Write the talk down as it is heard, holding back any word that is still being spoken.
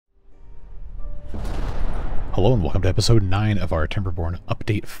Hello and welcome to episode 9 of our Timberborn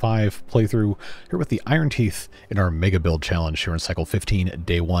Update 5 playthrough, here with the Iron Teeth in our Mega Build Challenge here in Cycle 15,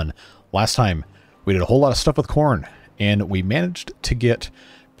 Day 1. Last time, we did a whole lot of stuff with corn, and we managed to get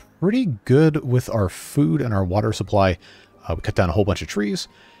pretty good with our food and our water supply. We cut down a whole bunch of trees,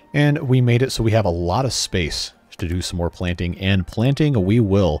 and we made it so we have a lot of space to do some more planting, and planting we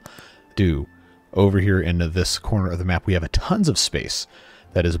will do. Over here in this corner of the map, we have tons of space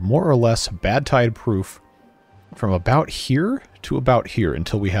that is more or less bad tide proof from about here to about here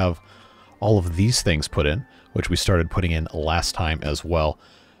until we have all of these things put in, which we started putting in last time as well.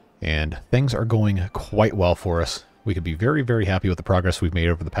 And things are going quite well for us. We could be very, very happy with the progress we've made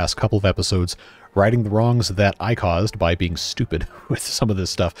over the past couple of episodes, righting the wrongs that I caused by being stupid with some of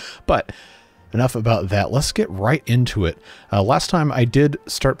this stuff. But enough about that. Let's get right into it. Last time I did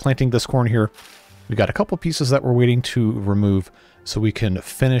start planting this corn here. We got a couple pieces that we're waiting to remove so we can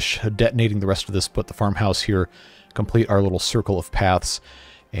finish detonating the rest of this, put the farmhouse here, complete our little circle of paths,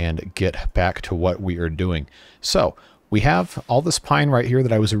 and get back to what we are doing. So we have all this pine right here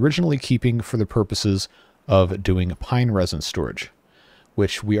that I was originally keeping for the purposes of doing pine resin storage,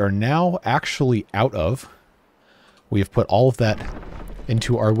 which we are now actually out of. We have put all of that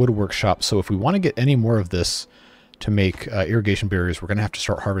into our wood workshop, so if we want to get any more of this to make irrigation barriers, we're going to have to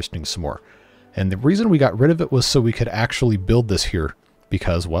start harvesting some more. And the reason we got rid of it was so we could actually build this here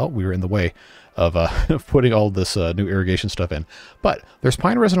because, well, we were in the way of putting all this new irrigation stuff in. But there's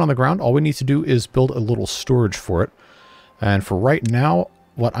pine resin on the ground. All we need to do is build a little storage for it. And for right now,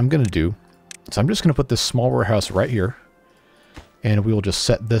 what I'm going to do is I'm just going to put this small warehouse right here. And we will just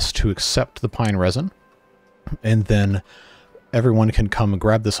set this to accept the pine resin. And then everyone can come and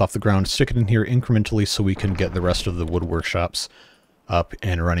grab this off the ground, stick it in here incrementally so we can get the rest of the wood workshops up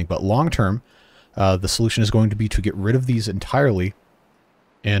and running. But long term, the solution is going to be to get rid of these entirely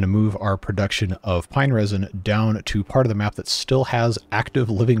and move our production of pine resin down to part of the map that still has active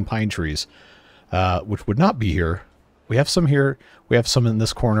living pine trees, which would not be here. We have some here, we have some in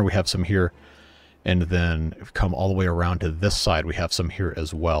this corner, we have some here, and then come all the way around to this side, we have some here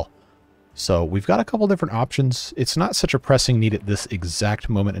as well. So we've got a couple different options. It's not such a pressing need at this exact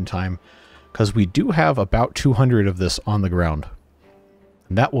moment in time, because we do have about 200 of this on the ground.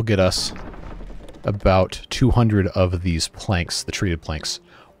 And that will get us about 200 of these planks, the treated planks,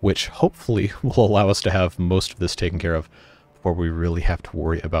 which hopefully will allow us to have most of this taken care of before we really have to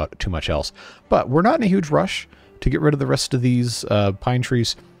worry about too much else. But we're not in a huge rush to get rid of the rest of these pine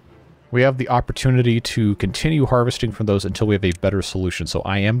trees. We have the opportunity to continue harvesting from those until we have a better solution. So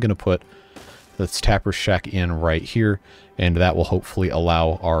I am going to put this tapper shack in right here, and that will hopefully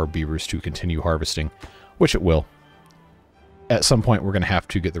allow our beavers to continue harvesting, which it will. At some point, we're going to have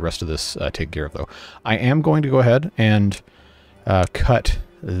to get the rest of this taken care of, though. I am going to go ahead and cut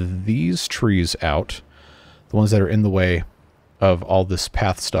these trees out, the ones that are in the way of all this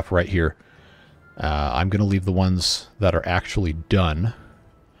path stuff right here. I'm going to leave the ones that are actually done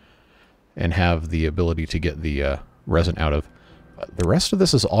and have the ability to get the resin out of. The rest of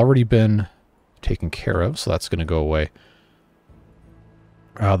this has already been taken care of, so that's going to go away.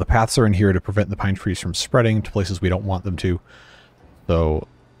 The paths are in here to prevent the pine trees from spreading to places we don't want them to. So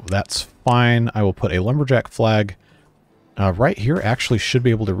that's fine. I will put a lumberjack flag right here. Actually should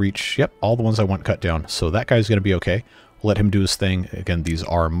be able to reach, yep, all the ones I want cut down. So that guy's going to be okay. We'll let him do his thing. Again, these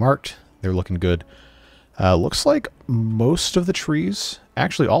are marked. They're looking good. Looks like most of the trees,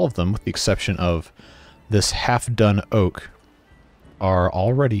 actually all of them, with the exception of this half-done oak, are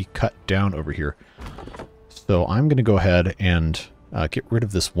already cut down over here. So I'm going to go ahead and get rid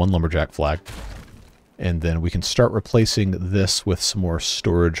of this one lumberjack flag, and then we can start replacing this with some more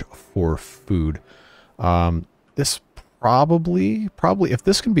storage for food. This probably, if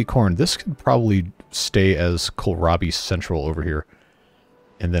this can be corn, this could probably stay as kohlrabi central over here.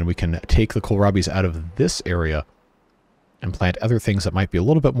 And then we can take the kohlrabis out of this area and plant other things that might be a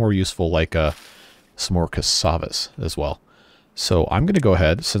little bit more useful, like some more cassavas as well. So I'm going to go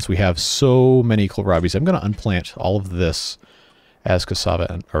ahead, since we have so many kohlrabis, I'm going to unplant all of this as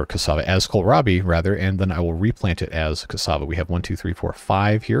cassava, or cassava as kohlrabi rather, and then I will replant it as cassava. We have 1, 2, 3, 4,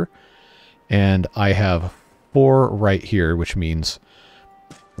 5 here, and I have 4 right here, which means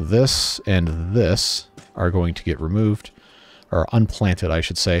this and this are going to get removed, or unplanted, I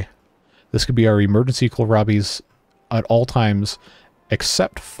should say. This could be our emergency kohlrabis at all times,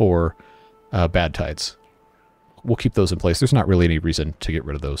 except for bad tides. We'll keep those in place. There's not really any reason to get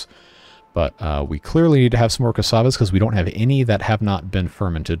rid of those. But we clearly need to have some more cassavas because we don't have any that have not been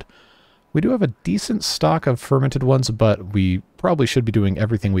fermented. We do have a decent stock of fermented ones, but we probably should be doing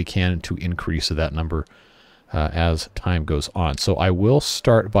everything we can to increase that number. as time goes on. So I will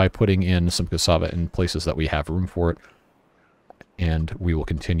start by putting in some cassava in places that we have room for it, and we will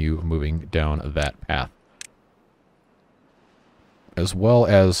continue moving down that path. As well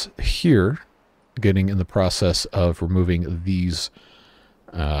as here, getting in the process of removing these,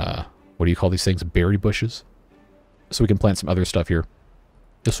 what do you call these things? Berry bushes. So we can plant some other stuff here.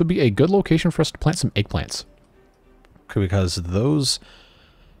 This would be a good location for us to plant some eggplants, because those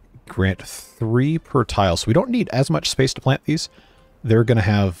grant 3 per tile. So we don't need as much space to plant these. They're going to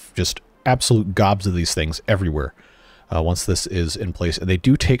have just absolute gobs of these things everywhere once this is in place. And they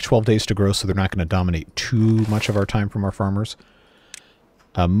do take 12 days to grow, so they're not going to dominate too much of our time from our farmers.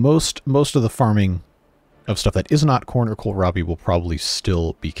 Most of the farming of stuff that is not corn or kohlrabi will probably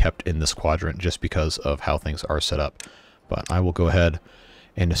still be kept in this quadrant just because of how things are set up. But I will go ahead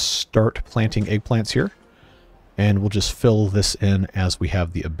and start planting eggplants here. And we'll just fill this in as we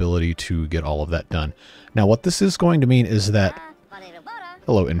have the ability to get all of that done. Now, what this is going to mean is that...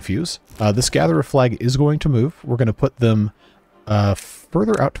 Hello, Infuse. This gatherer flag is going to move. We're going to put them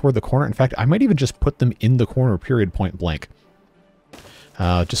further out toward the corner. In fact, I might even just put them in the corner, period, point blank.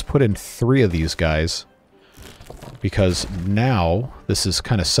 Just put in 3 of these guys, because now this is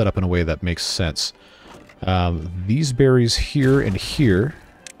kind of set up in a way that makes sense. These berries here and here,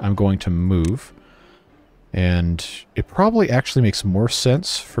 I'm going to move. And it probably actually makes more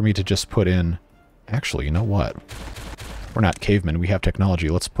sense for me to just put in... Actually, you know what? We're not cavemen. We have technology.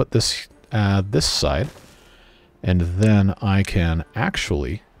 Let's put this this side. And then I can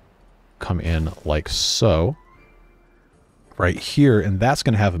actually come in like so. Right here. And that's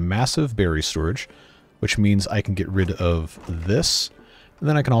going to have massive berry storage, which means I can get rid of this. And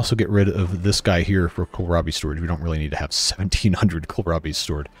then I can also get rid of this guy here for kohlrabi storage. We don't really need to have 1,700 kohlrabi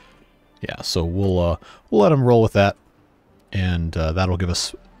stored. Yeah, so we'll let them roll with that, and that'll give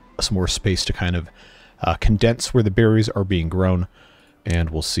us some more space to kind of condense where the berries are being grown,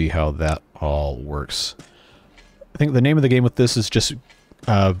 and we'll see how that all works. I think the name of the game with this is just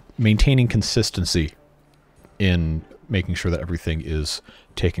maintaining consistency in making sure that everything is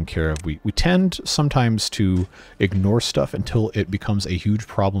taken care of. We tend sometimes to ignore stuff until it becomes a huge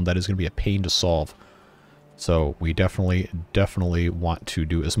problem that is going to be a pain to solve. So we definitely want to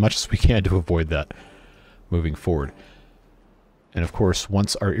do as much as we can to avoid that moving forward. And of course,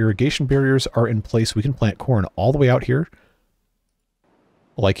 once our irrigation barriers are in place, we can plant corn all the way out here,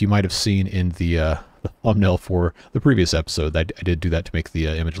 like you might have seen in the thumbnail for the previous episode. I did do that to make the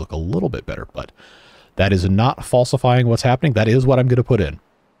image look a little bit better, but that is not falsifying what's happening. That is what I'm going to put in.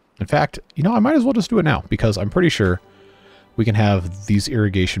 In fact, you know, I might as well just do it now, because I'm pretty sure we can have these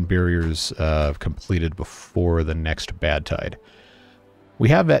irrigation barriers completed before the next bad tide. We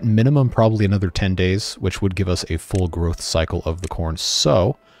have at minimum probably another 10 days, which would give us a full growth cycle of the corn.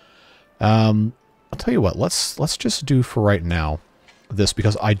 So, I'll tell you what, let's just do for right now this,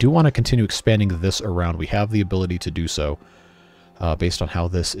 because I do want to continue expanding this around. We have the ability to do so based on how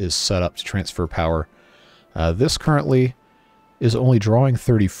this is set up to transfer power. This currently is only drawing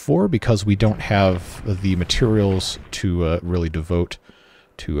 34 because we don't have the materials to really devote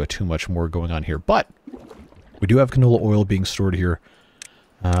to too much more going on here. But we do have canola oil being stored here.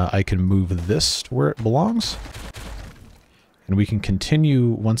 I can move this to where it belongs. And we can continue,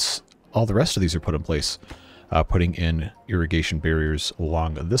 once all the rest of these are put in place, putting in irrigation barriers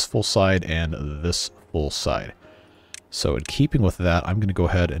along this full side and this full side. So in keeping with that, I'm going to go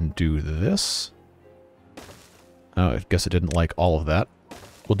ahead and do this. I guess it didn't like all of that.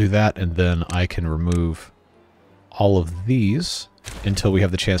 We'll do that, and then I can remove all of these until we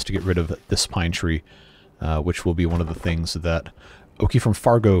have the chance to get rid of this pine tree, which will be one of the things that Oki from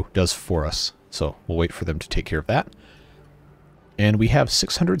Fargo does for us. So we'll wait for them to take care of that. And we have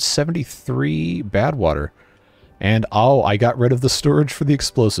 673 bad water. And oh, I got rid of the storage for the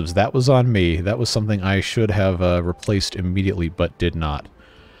explosives. That was on me. That was something I should have replaced immediately, but did not.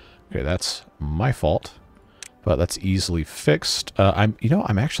 Okay, that's my fault. But that's easily fixed. I'm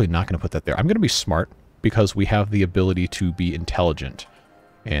actually not going to put that there. I'm going to be smart, because we have the ability to be intelligent.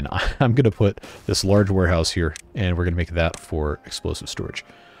 And I'm going to put this large warehouse here, and we're going to make that for explosive storage.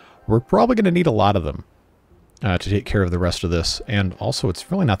 We're probably going to need a lot of them to take care of the rest of this. And also,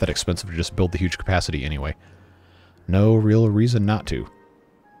 it's really not that expensive to just build the huge capacity anyway. No real reason not to.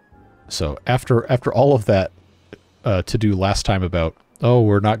 So after all of that to do last time about, oh,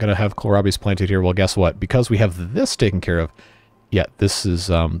 we're not going to have kohlrabis planted here. Well, guess what? Because we have this taken care of, yeah, this is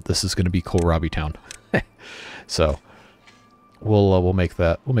going to be kohlrabi town. So we'll make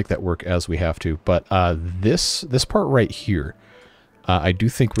that work as we have to. But this part right here, I do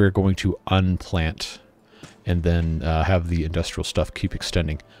think we're going to unplant and then have the industrial stuff keep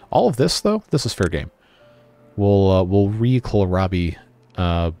extending. All of this, though, this is fair game. We'll re-kohlrabi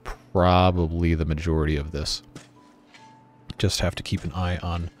probably the majority of this. Just have to keep an eye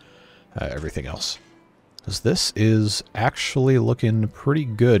on everything else. Because this is actually looking pretty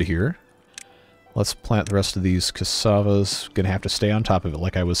good here. Let's plant the rest of these cassavas. Gonna have to stay on top of it,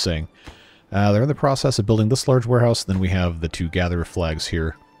 like I was saying. They're in the process of building this large warehouse. Then we have the 2 gatherer flags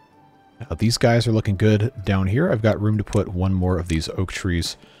here. These guys are looking good down here. I've got room to put one more of these oak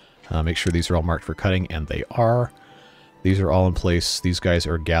trees. Make sure these are all marked for cutting, and they are. These are all in place. These guys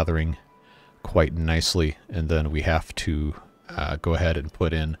are gathering quite nicely, and then we have to go ahead and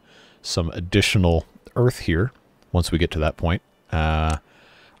put in some additional earth here once we get to that point.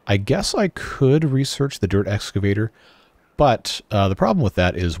 I guess I could research the dirt excavator, but the problem with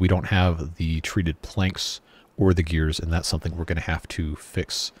that is we don't have the treated planks or the gears, and that's something we're going to have to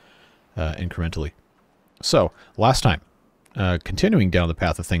fix incrementally. So, last time, continuing down the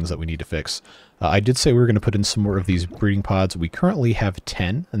path of things that we need to fix, I did say we were going to put in some more of these breeding pods. We currently have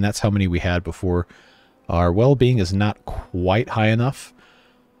 10, and that's how many we had before. Our well-being is not quite high enough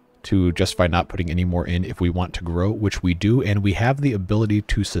to justify not putting any more in if we want to grow, which we do, and we have the ability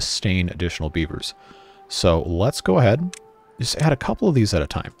to sustain additional beavers. So let's go ahead, just add a couple of these at a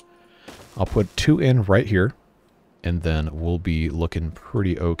time. I'll put 2 in right here, and then we'll be looking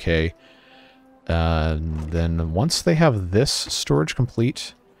pretty okay. And then once they have this storage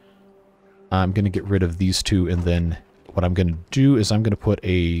complete, I'm going to get rid of these 2, and then what I'm going to do is I'm going to put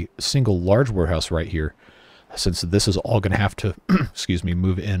a single large warehouse right here, since this is all going to have to, excuse me,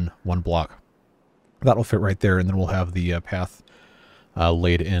 move in 1 block. That'll fit right there, and then we'll have the path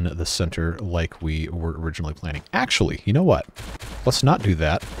laid in the center like we were originally planning. Actually, you know what? Let's not do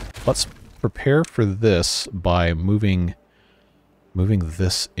that. Let's prepare for this by moving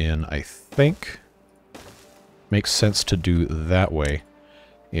this in, I think. Makes sense to do that way.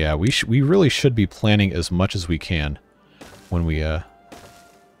 Yeah, we really should be planning as much as we can when we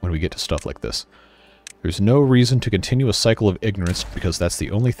get to stuff like this. There's no reason to continue a cycle of ignorance because that's the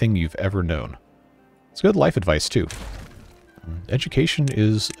only thing you've ever known. It's good life advice, too. Education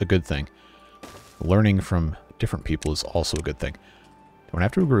is a good thing. Learning from different people is also a good thing. Don't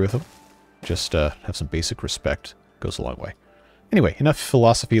have to agree with them. Just have some basic respect. Goes a long way. Anyway, enough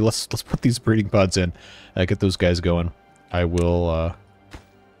philosophy. Let's put these breeding pods in. Get those guys going. I will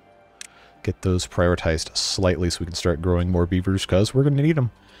get those prioritized slightly so we can start growing more beavers, because we're going to need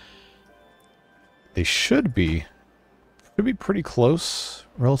them. They should be pretty close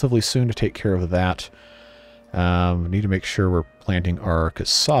relatively soon to take care of that. We need to make sure we're planting our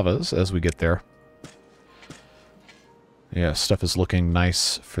cassavas as we get there. Yeah, stuff is looking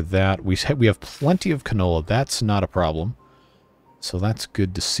nice for that. We have plenty of canola. That's not a problem. So that's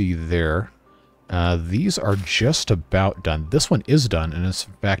good to see there. These are just about done. This one is done, and it's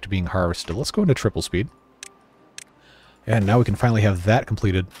back to being harvested. Let's go into triple speed. And now we can finally have that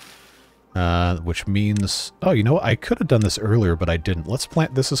completed. Which means... Oh, you know what? I could have done this earlier, but I didn't. Let's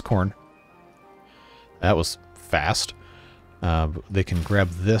plant this as corn. That was fast. They can grab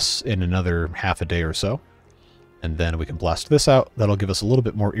this in another half a day or so. And then we can blast this out. That'll give us a little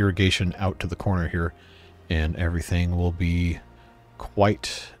bit more irrigation out to the corner here. And everything will be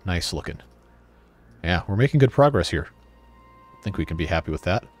quite nice looking. Yeah, we're making good progress here. I think we can be happy with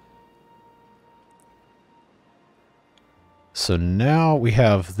that. So now we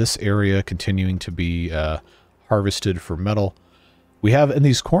have this area continuing to be harvested for metal. We have in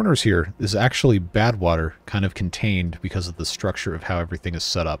these corners here is actually bad water kind of contained because of the structure of how everything is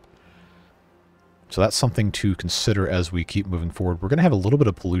set up. So that's something to consider as we keep moving forward. We're going to have a little bit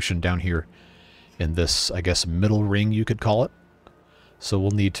of pollution down here in this, I guess, middle ring, you could call it. So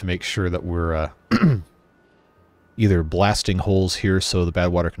we'll need to make sure that we're either blasting holes here so the bad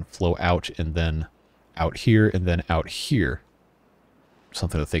water can flow out and then out here and then out here.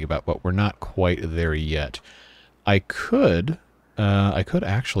 Something to think about, but we're not quite there yet. I could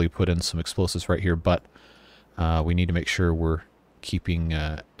actually put in some explosives right here, but we need to make sure we're keeping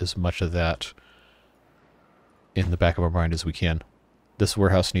as much of that in the back of our mind as we can. This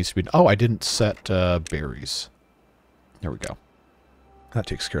warehouse needs to be... Oh, I didn't set berries. There we go. That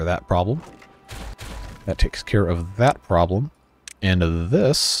takes care of that problem. That takes care of that problem. And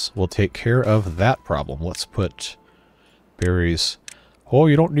this will take care of that problem. Let's put berries. Oh,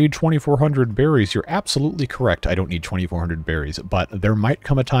 you don't need 2,400 berries. You're absolutely correct. I don't need 2,400 berries. But there might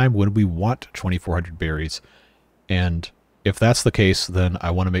come a time when we want 2,400 berries. And if that's the case, then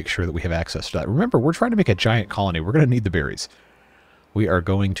I want to make sure that we have access to that. Remember, we're trying to make a giant colony. We're going to need the berries. We are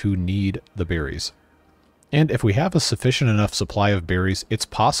going to need the berries. And if we have a sufficient enough supply of berries, it's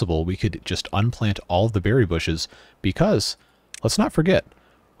possible we could just unplant all of the berry bushes because... Let's not forget,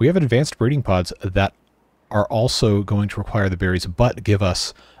 we have advanced breeding pods that are also going to require the berries, but give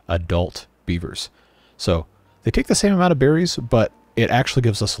us adult beavers. So they take the same amount of berries, but it actually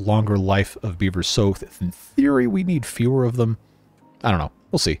gives us longer life of beavers. So in theory, we need fewer of them. I don't know.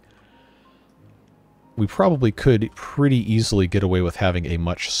 We'll see. We probably could pretty easily get away with having a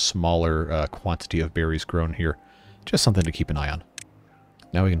much smaller quantity of berries grown here. Just something to keep an eye on.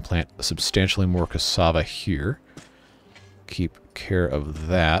 Now we can plant substantially more cassava here. Keep care of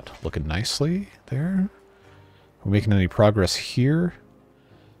that. Looking nicely there. We're making any progress here?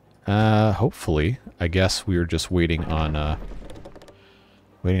 Hopefully. I guess we are just waiting on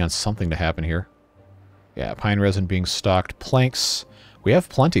something to happen here. Yeah, pine resin being stocked. Planks. We have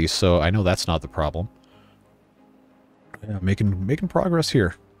plenty, so I know that's not the problem. Yeah, making progress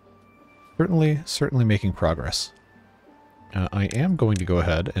here. Certainly making progress. I am going to go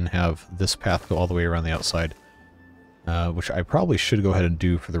ahead and have this path go all the way around the outside, which I probably should go ahead and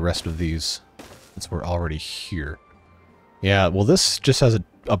do for the rest of these, since we're already here. Yeah, well, this just has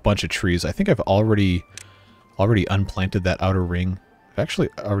a bunch of trees. I think I've already unplanted that outer ring. I've actually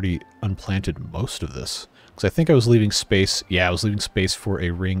already unplanted most of this, because I think I was leaving space. Yeah, I was leaving space for a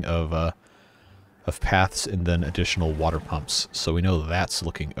ring of paths and then additional water pumps. So we know that's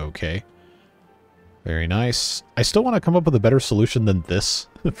looking okay. Very nice. I still want to come up with a better solution than this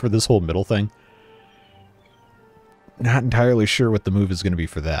for this whole middle thing. Not entirely sure what the move is going to be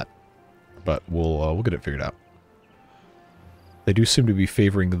for that, but we'll get it figured out. They do seem to be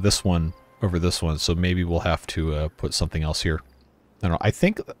favoring this one over this one, so maybe we'll have to put something else here. I don't know. I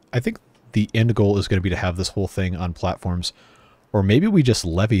think the end goal is going to be to have this whole thing on platforms, or maybe we just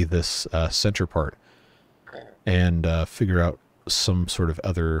levy this center part and figure out some sort of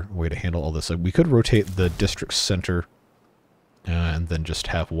other way to handle all this. Like, we could rotate the district center and then just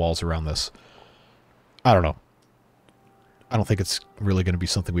have walls around this. I don't know. I don't think it's really going to be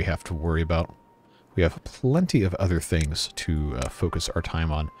something we have to worry about. We have plenty of other things to focus our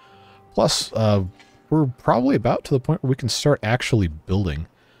time on. Plus, we're probably about to the point where we can start actually building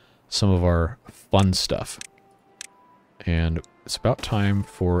some of our fun stuff. And it's about time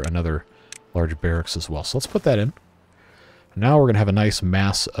for another large barracks as well. So let's put that in. Now we're going to have a nice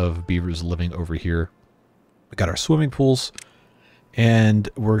mass of beavers living over here. We got our swimming pools, and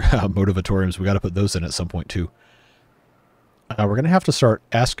we're motivatoriums. We got to put those in at some point too. We're going to have to start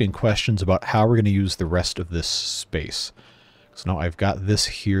asking questions about how we're going to use the rest of this space. So now I've got this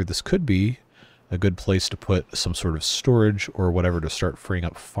here. This could be a good place to put some sort of storage or whatever to start freeing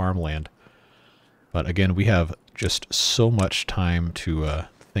up farmland. But again, we have just so much time to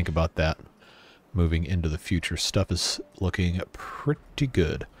think about that moving into the future. Stuff is looking pretty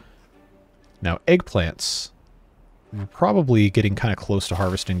good. Now, eggplants. We're probably getting kind of close to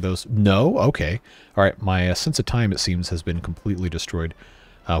harvesting those. No? Okay. All right, my sense of time, it seems, has been completely destroyed.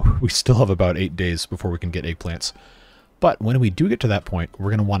 We still have about 8 days before we can get eggplants. But when we do get to that point, we're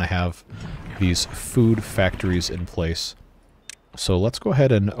going to want to have these food factories in place. So let's go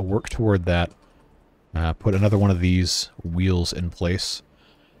ahead and work toward that. Put another one of these wheels in place.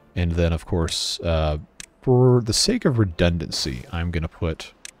 And then, of course, for the sake of redundancy, I'm going to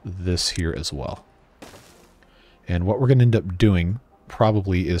put this here as well. And what we're going to end up doing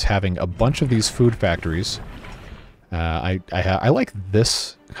probably is having a bunch of these food factories. I like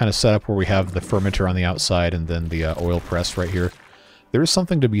this kind of setup where we have the fermenter on the outside and then the oil press right here. There is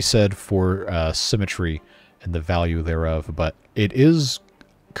something to be said for symmetry and the value thereof, but it is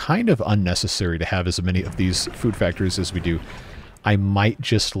kind of unnecessary to have as many of these food factories as we do. I might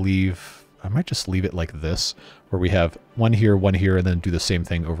just leave it like this, where we have one here, and then do the same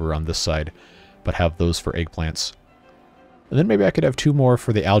thing over on this side, but have those for eggplants. And then maybe I could have 2 more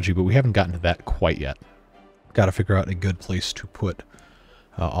for the algae, but we haven't gotten to that quite yet. Got to figure out a good place to put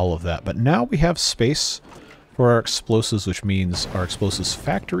all of that. But now we have space for our explosives, which means our explosives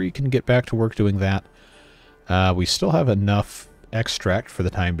factory can get back to work doing that. We still have enough extract for the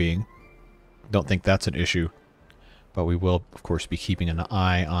time being. Don't think that's an issue. But we will, of course, be keeping an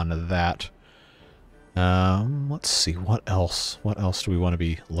eye on that. Let's see, what else? What else do we want to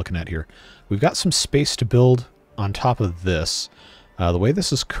be looking at here? We've got some space to build on top of this. The way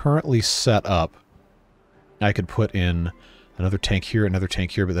this is currently set up, I could put in another tank here,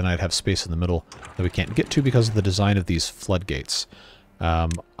 but then I'd have space in the middle that we can't get to because of the design of these floodgates.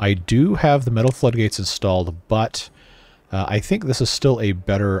 I do have the metal floodgates installed, but I think this is still a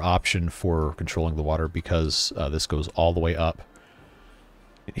better option for controlling the water because this goes all the way up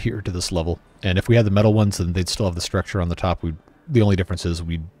here to this level. And if we had the metal ones, then they'd still have the structure on the top. The only difference is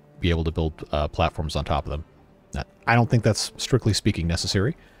we'd be able to build platforms on top of them. I don't think that's, strictly speaking,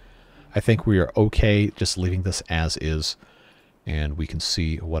 necessary. I think we are okay just leaving this as is. and we can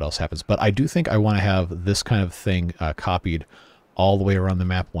see what else happens. But I do think I want to have this kind of thing copied all the way around the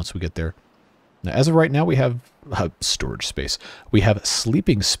map once we get there. Now, as of right now, we have storage space. We have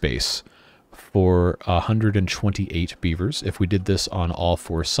sleeping space for 128 beavers. If we did this on all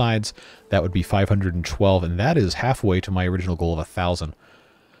 4 sides, that would be 512, and that is halfway to my original goal of 1,000.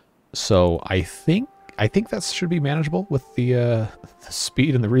 So I think that should be manageable with the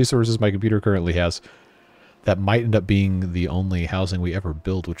speed and the resources my computer currently has. That might end up being the only housing we ever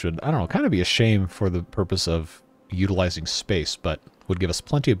build, which would, I don't know, kind of be a shame for the purpose of utilizing space, but would give us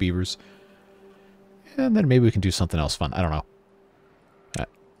plenty of beavers. And then maybe we can do something else fun. I don't know.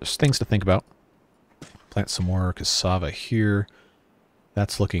 There's things to think about. Plant some more cassava here.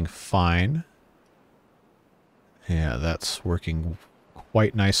 That's looking fine. Yeah, that's working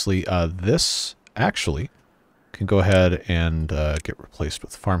quite nicely. This actually can go ahead and get replaced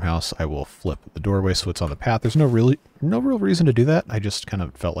with the farmhouse. I will flip the doorway so it's on the path. There's no real reason to do that. I just kind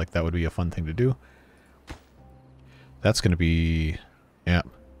of felt like that would be a fun thing to do. That's going to be... yeah.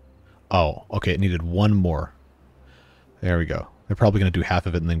 Oh, okay, it needed one more. There we go. They're probably going to do half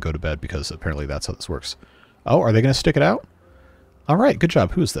of it and then go to bed because apparently that's how this works. Oh, are they going to stick it out? All right, good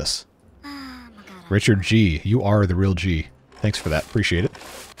job. Who is this? Richard G. You are the real G. Thanks for that. Appreciate it.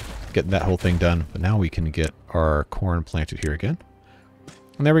 Getting that whole thing done. But now we can get our corn planted here again.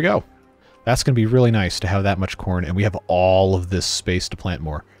 And there we go. That's going to be really nice to have that much corn, and we have all of this space to plant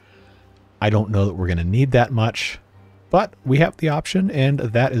more. I don't know that we're going to need that much, but we have the option, and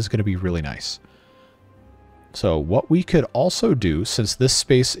that is going to be really nice. So what we could also do, since this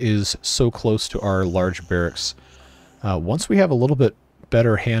space is so close to our large barracks, once we have a little bit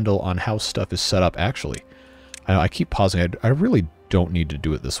better handle on how stuff is set up, actually, I keep pausing. I really don't need to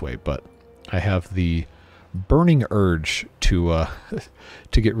do it this way, but I have the burning urge to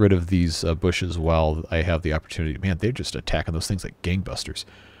to get rid of these bushes while I have the opportunity. Man, they're just attacking those things like gangbusters.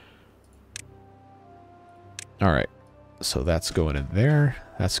 All right. So that's going in there.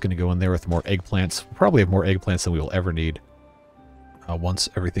 That's going to go in there with more eggplants. We'll probably have more eggplants than we will ever need once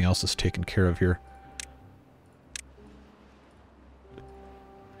everything else is taken care of here.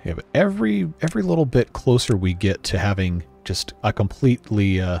 Yeah, but every little bit closer we get to having just a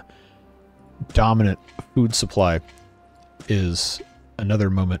completely dominant food supply is another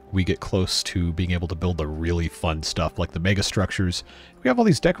moment we get close to being able to build the really fun stuff, like the mega structures. We have all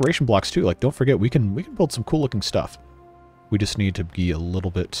these decoration blocks too. Like, don't forget, we can build some cool looking stuff. We just need to be a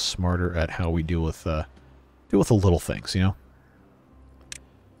little bit smarter at how we deal with the little things, you know?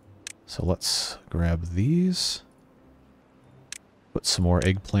 So let's grab these. Put some more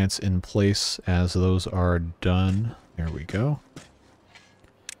eggplants in place as those are done. There we go.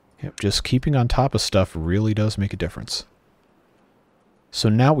 Yep, just keeping on top of stuff really does make a difference. So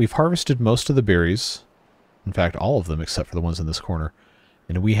now we've harvested most of the berries. In fact, all of them except for the ones in this corner.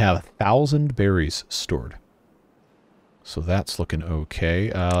 And we have 1,000 berries stored. So that's looking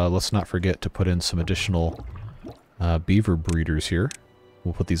okay. Let's not forget to put in some additional beaver breeders here.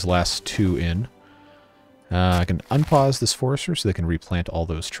 We'll put these last 2 in. I can unpause this forester so they can replant all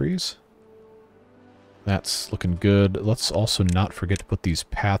those trees. That's looking good. Let's also not forget to put these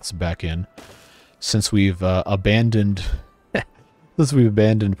paths back in. Since we've abandoned... since we've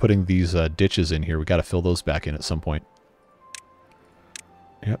abandoned putting these ditches in here, we got to fill those back in at some point.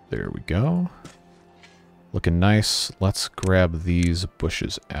 Yep, there we go. Looking nice. Let's grab these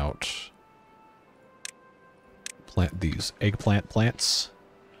bushes out. Plant these eggplant plants.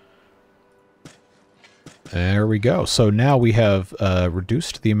 There we go. So now we have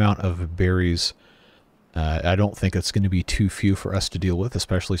reduced the amount of berries. I don't think it's going to be too few for us to deal with,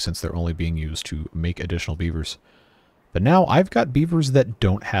 especially since they're only being used to make additional beavers. But now I've got beavers that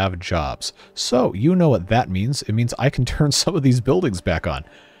don't have jobs. So you know what that means. It means I can turn some of these buildings back on.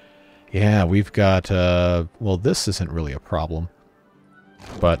 Yeah, we've got, well, this isn't really a problem.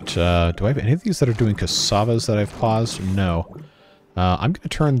 But do I have any of these that are doing cassavas that I've paused? No. I'm going to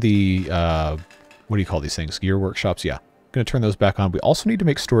turn the, what do you call these things? Gear workshops? Yeah. I'm going to turn those back on. We also need to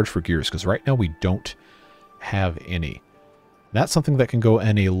make storage for gears, because right now we don't have any. That's something that can go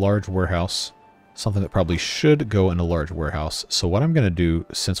in a large warehouse. Something that probably should go in a large warehouse. So what I'm going to do,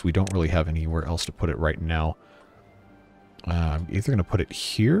 since we don't really have anywhere else to put it right now, I'm either going to put it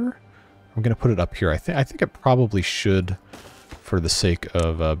here. I'm going to put it up here. I think it probably should, for the sake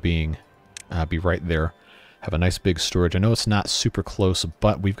of be right there. Have a nice big storage. I know it's not super close,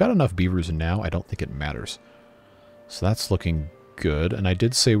 but we've got enough beavers now. I don't think it matters. So that's looking good. And I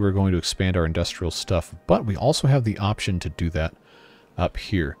did say we're going to expand our industrial stuff, but we also have the option to do that up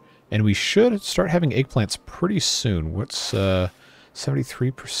here. And we should start having eggplants pretty soon. What's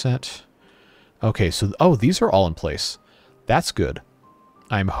 73%? Okay, so, oh, these are all in place. That's good.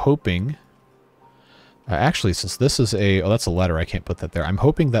 I'm hoping... actually, since this is a... Oh, that's a ladder. I can't put that there. I'm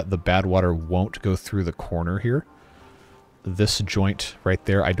hoping that the bad water won't go through the corner here. This joint right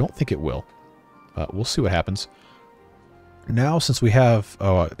there. I don't think it will. We'll see what happens. Now, since we have...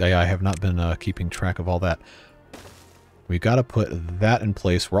 Oh, I have not been keeping track of all that. We've got to put that in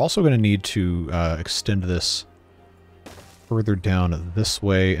place. We're also going to need to extend this further down this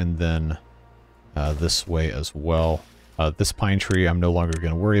way and then this way as well. This pine tree I'm no longer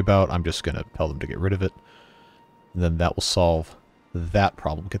going to worry about. I'm just going to tell them to get rid of it. And then that will solve that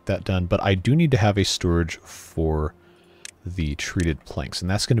problem. Get that done. But I do need to have a storage for the treated planks. And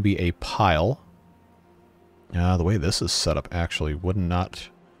that's going to be a pile. The way this is set up actually would not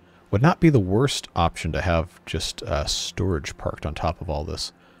be the worst option to have just storage parked on top of all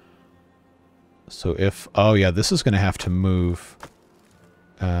this. So if... Oh yeah, this is going to have to move...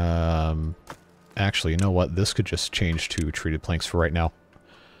 actually, you know what? This could just change to treated planks for right now.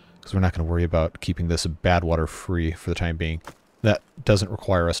 Because we're not going to worry about keeping this bad water free for the time being. That doesn't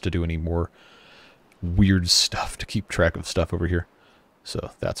require us to do any more weird stuff to keep track of stuff over here.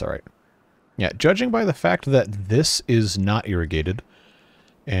 So that's alright. Yeah, judging by the fact that this is not irrigated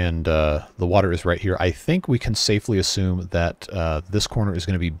and the water is right here, I think we can safely assume that this corner is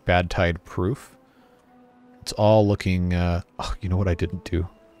going to be bad tide proof. It's all looking... oh, you know what I didn't do?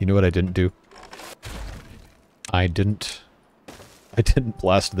 You know what I didn't do? I didn't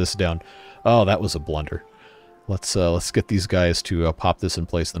blast this down. Oh, that was a blunder. Let's get these guys to pop this in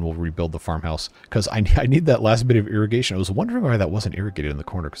place, then we'll rebuild the farmhouse. Because I need that last bit of irrigation. I was wondering why that wasn't irrigated in the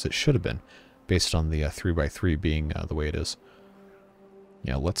corner, because it should have been, based on the 3x3 being the way it is.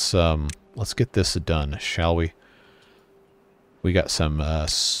 Yeah, let's get this done, shall we? We got some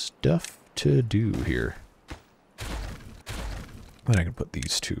stuff to do here. And I can put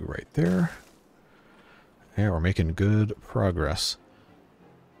these two right there. Yeah, we're making good progress.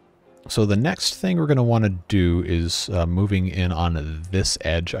 So the next thing we're going to want to do is moving in on this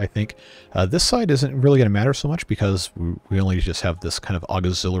edge, I think. This side isn't really going to matter so much because we only just have this kind of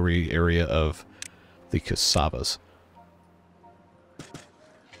auxiliary area of the cassavas.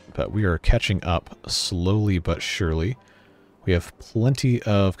 But we are catching up slowly but surely. We have plenty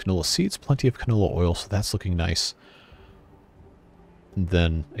of canola seeds, plenty of canola oil, so that's looking nice. And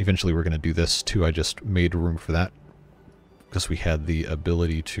then eventually we're going to do this too. I just made room for that because we had the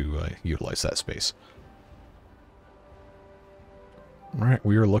ability to utilize that space. All right,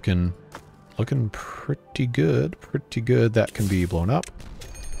 we are looking pretty good, That can be blown up.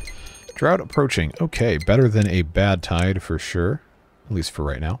 Drought approaching. Okay, better than a bad tide for sure, at least for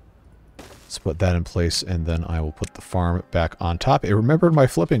right now. Let's put that in place, and then I will put the farm back on top. It remembered my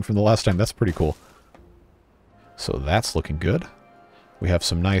flipping from the last time. That's pretty cool. So that's looking good. We have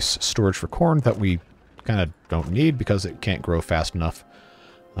some nice storage for corn that we kind of don't need because it can't grow fast enough.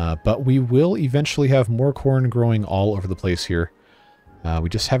 But we will eventually have more corn growing all over the place here. We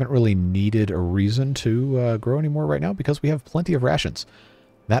just haven't really needed a reason to grow anymore right now because we have plenty of rations.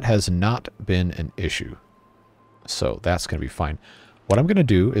 That has not been an issue. So that's going to be fine. What I'm going to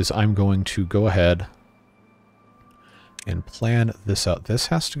do is I'm going to go ahead and plan this out. This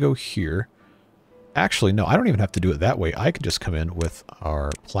has to go here. Actually, no, I don't even have to do it that way. I could just come in with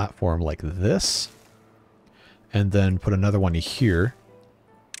our platform like this. And then put another one here.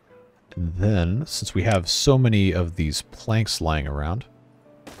 And then, since we have so many of these planks lying around,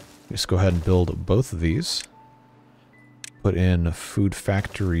 just go ahead and build both of these. Put in a food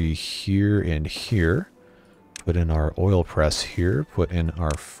factory here and here. Put in our oil press here. Put in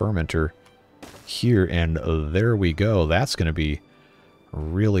our fermenter here. And there we go. That's going to be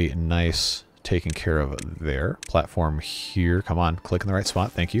really nice. Taken care of there. Platform here. Come on, click in the right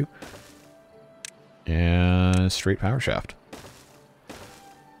spot. Thank you. And straight power shaft.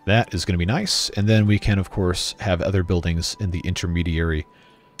 That is going to be nice. And then we can, of course, have other buildings in the intermediary,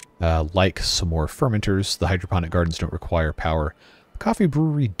 like some more fermenters. The hydroponic gardens don't require power. The coffee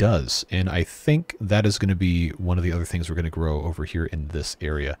brewery does. And I think that is going to be one of the other things we're going to grow over here in this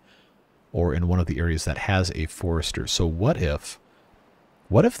area, or in one of the areas that has a forester. So what if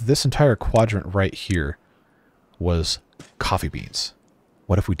this entire quadrant right here was coffee beans?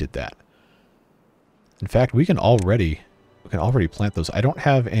 What if we did that? In fact, we can already plant those. I don't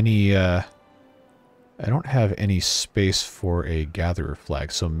have any space for a gatherer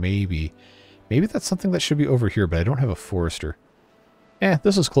flag, so maybe that's something that should be over here, but I don't have a forester.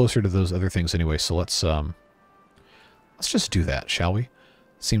 This is closer to those other things anyway, so let's just do that, shall we?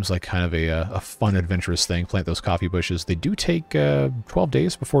 Seems like kind of a fun, adventurous thing. Plant those coffee bushes. They do take 12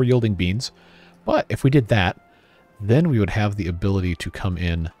 days before yielding beans. But if we did that, then we would have the ability to come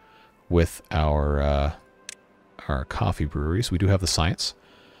in with our our coffee breweries. We do have the science.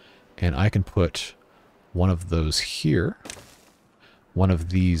 And I can put one of those here. One of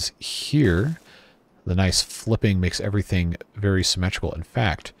these here. The nice flipping makes everything very symmetrical. In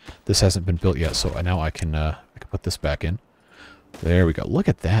fact, this hasn't been built yet, so now I can put this back in. There we go. Look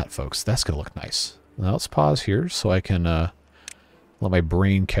at that, folks. That's going to look nice. Now let's pause here so I can let my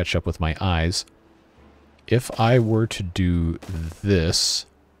brain catch up with my eyes. If I were to do this,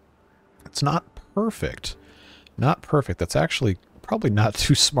 it's not perfect. Not perfect. That's actually probably not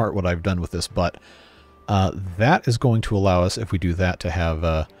too smart what I've done with this, but that is going to allow us, if we do that, to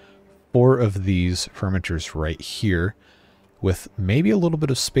have 4 of these fermenters right here with maybe a little bit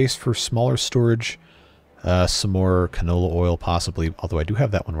of space for smaller storage, some more canola oil possibly, although I do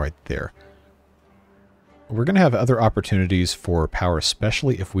have that one right there. We're going to have other opportunities for power,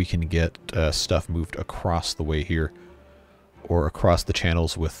 especially if we can get stuff moved across the way here or across the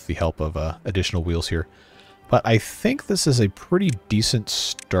channels with the help of additional wheels here. But I think this is a pretty decent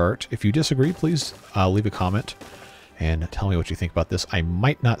start. If you disagree, please leave a comment and tell me what you think about this. I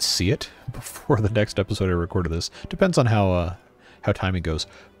might not see it before the next episode I recorded this. Depends on how timing goes.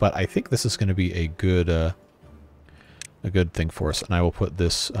 But I think this is going to be a good thing for us. And I will put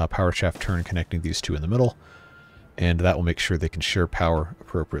this power shaft turn connecting these two in the middle. And that will make sure they can share power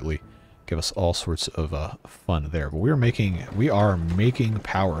appropriately. Give us all sorts of fun there. But we are making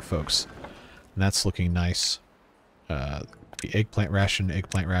power, folks. And that's looking nice. The eggplant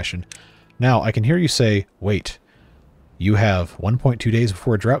ration. Now, I can hear you say, wait, you have 1.2 days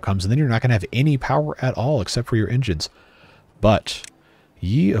before a drought comes, and then you're not going to have any power at all except for your engines. But,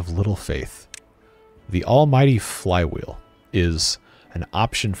 ye of little faith, the almighty flywheel is an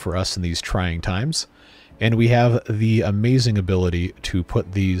option for us in these trying times. And we have the amazing ability to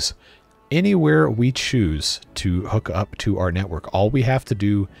put these anywhere we choose to hook up to our network. All we have to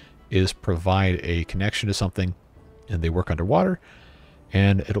do is provide a connection to something, and they work underwater,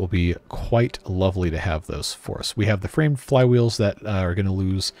 and it will be quite lovely to have those for us. We have the framed flywheels that are going to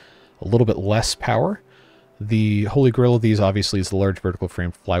lose a little bit less power. The holy grail of these, obviously, is the large vertical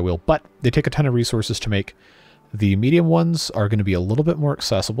framed flywheel, but they take a ton of resources to make. The medium ones are going to be a little bit more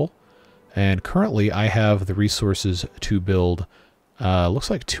accessible, and currently I have the resources to build, looks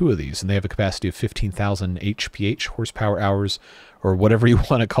like 2 of these, and they have a capacity of 15,000 HPH, horsepower hours, or whatever you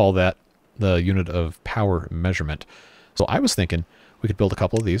want to call that, the unit of power measurement. So I was thinking we could build a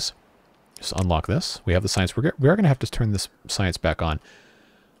couple of these. Just unlock this. We have the science. We are going to have to turn this science back on.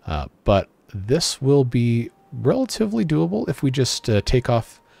 But this will be relatively doable if we just take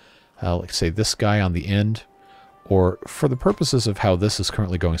off, like say, this guy on the end. Or for the purposes of how this is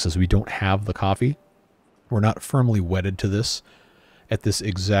currently going, since we don't have the coffee, we're not firmly wedded to this at this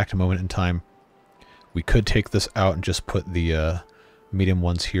exact moment in time. We could take this out and just put the medium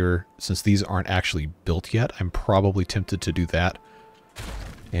ones here. Since these aren't actually built yet, I'm probably tempted to do that.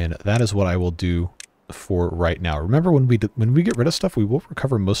 And that is what I will do for right now. Remember, when we get rid of stuff, we will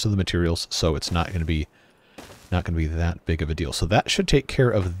recover most of the materials, so it's not going to be that big of a deal. So that should take care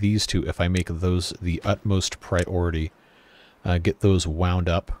of these two if I make those the utmost priority. Get those wound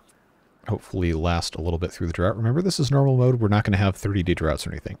up. Hopefully last a little bit through the drought. Remember, this is normal mode. We're not going to have 30-day droughts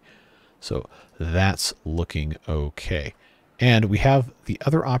or anything. So that's looking okay. And we have the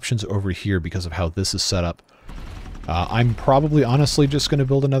other options over here because of how this is set up. I'm probably honestly just going to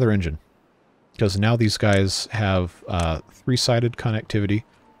build another engine, because now these guys have 3-sided connectivity.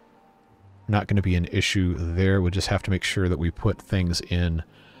 Not going to be an issue there. We'll just have to make sure that we put things in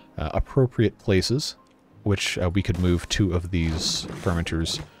appropriate places, which we could move 2 of these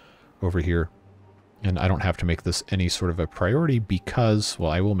fermenters over here. And I don't have to make this any sort of a priority because,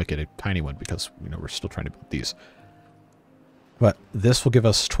 well, I will make it a tiny one because, you know, we're still trying to build these. But this will give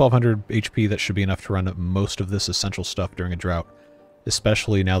us 1200 HP. That should be enough to run most of this essential stuff during a drought,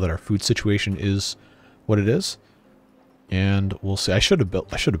 especially now that our food situation is what it is. And we'll see. I should have built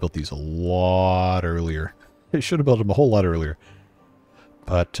these a lot earlier. I should have built them a whole lot earlier.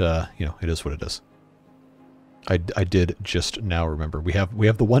 But you know, it is what it is. I did just now remember. We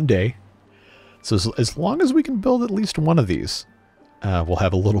have the 1 day. So as long as we can build at least one of these, we'll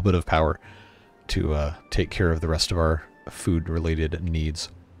have a little bit of power to take care of the rest of our food-related needs.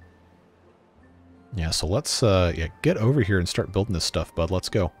 Yeah, so let's get over here and start building this stuff, bud. Let's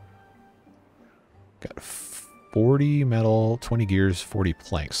go. Got 40 metal, 20 gears, 40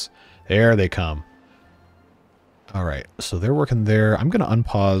 planks. There they come. All right, so they're working there. I'm going to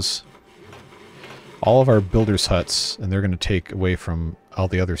unpause all of our builders' huts, and they're going to take away from all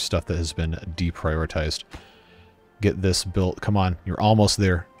the other stuff that has been deprioritized. Get this built. Come on, you're almost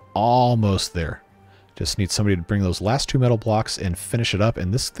there. Almost there. Just need somebody to bring those last 2 metal blocks and finish it up,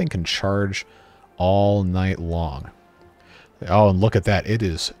 and this thing can charge all night long. Oh, and look at that. It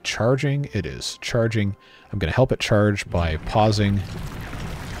is charging. It is charging. I'm going to help it charge by pausing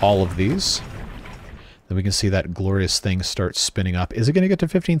all of these. Then we can see that glorious thing start spinning up. Is it going to get to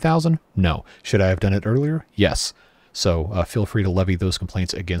 15,000? No. Should I have done it earlier? Yes. So feel free to levy those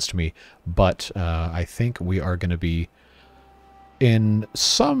complaints against me. But I think we are going to be in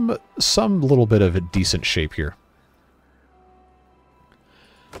some little bit of a decent shape here.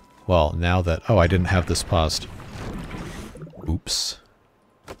 Well, now that... Oh, I didn't have this paused. Oops.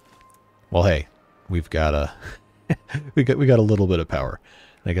 Well, hey, we've got a we got a little bit of power.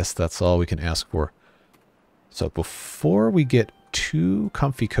 I guess that's all we can ask for. So before we get too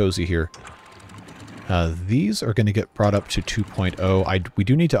comfy cozy here, these are going to get brought up to 2.0. We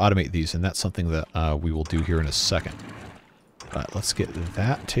do need to automate these, and that's something that we will do here in a second. But let's get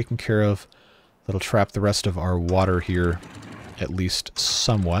that taken care of. That'll trap the rest of our water here, at least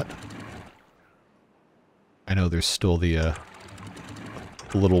somewhat. I know there's still the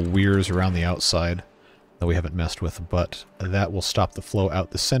little weirs around the outside that we haven't messed with, but that will stop the flow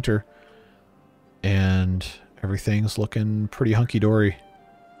out the center, and everything's looking pretty hunky-dory.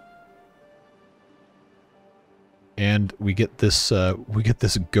 And we get this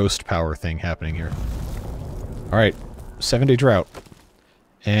ghost power thing happening here. All right, 7-day drought,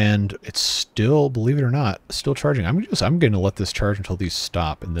 and it's still, believe it or not, still charging. I'm going to let this charge until these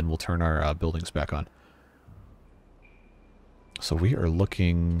stop, and then we'll turn our buildings back on. So we are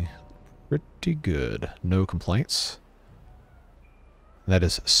looking pretty good. No complaints. That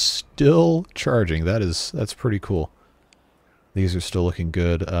is still charging. That's pretty cool. These are still looking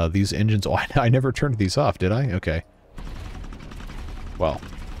good. These engines... Oh, I never turned these off, did I? Okay. Well,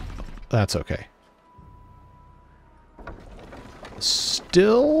 that's okay.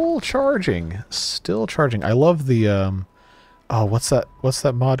 Still charging. Still charging. I love the... oh, what's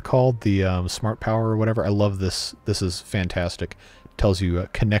that mod called? The Smart Power or whatever. I love this. This is fantastic. It tells you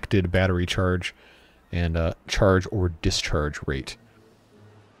connected battery charge and charge or discharge rate.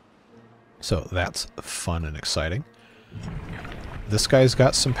 So that's fun and exciting. This guy's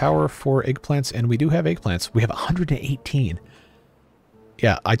got some power for eggplants, and we do have eggplants. We have 118.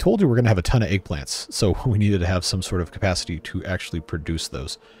 Yeah, I told you we're going to have a ton of eggplants, so we needed to have some sort of capacity to actually produce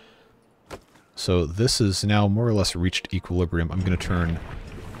those. So this is now more or less reached equilibrium. I'm going to turn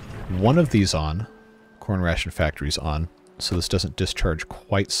one of these on, corn ration factories on, so this doesn't discharge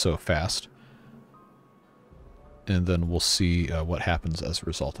quite so fast. And then we'll see what happens as a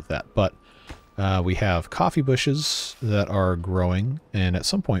result of that. But we have coffee bushes that are growing, and at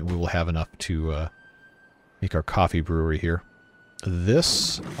some point we will have enough to make our coffee brewery here.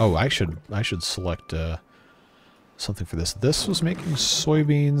 This... Oh, I should select... something for this. This was making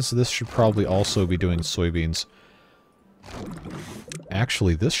soybeans. This should probably also be doing soybeans.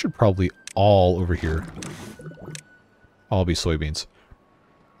 Actually, this should probably all over here all be soybeans.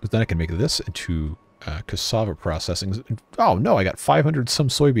 But then I can make this into cassava processing. Oh no, I got 500 some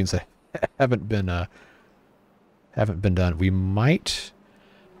soybeans that haven't been done. We might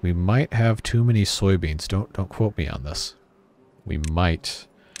have too many soybeans. Don't quote me on this. We might,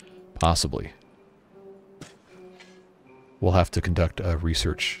 possibly. We'll have to conduct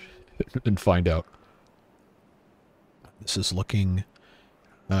research and find out. This is looking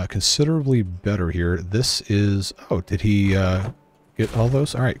considerably better here. This is... Oh, did he get all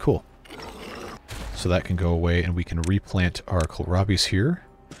those? All right, cool. So that can go away, and we can replant our kohlrabis here,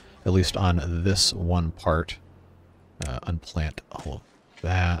 at least on this one part. Unplant all of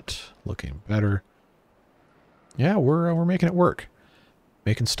that. Looking better. Yeah, we're making it work.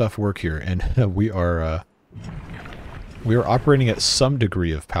 Making stuff work here, and we are operating at some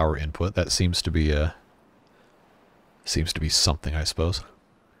degree of power input. That seems to be something, I suppose.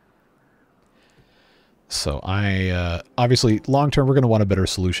 So obviously, long term, we're going to want a better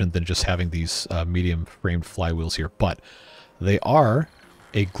solution than just having these medium-framed flywheels here. But they are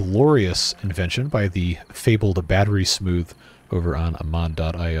a glorious invention by the fabled Battery Smooth over on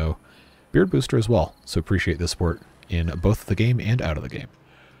amon.io. Beard booster as well. So appreciate the support in both the game and out of the game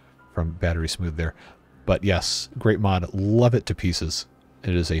from Battery Smooth there. But yes, great mod. Love it to pieces.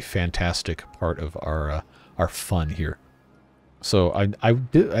 It is a fantastic part of our fun here. So I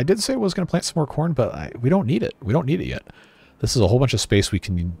did say I was going to plant some more corn, but we don't need it. We don't need it yet. This is a whole bunch of space we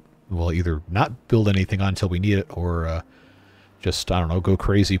can, well, either not build anything on until we need it, or just, I don't know, go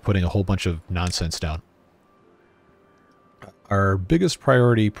crazy putting a whole bunch of nonsense down. Our biggest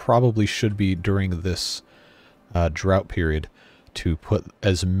priority probably should be during this drought period to put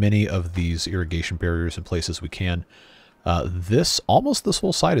as many of these irrigation barriers in place as we can. Almost this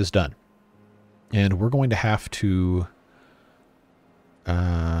whole side is done. And we're going to have to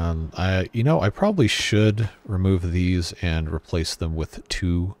I probably should remove these and replace them with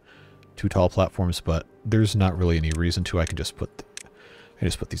two tall platforms, but there's not really any reason to. I can just put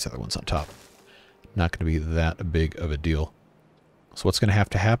these other ones on top. Not going to be that big of a deal. So what's going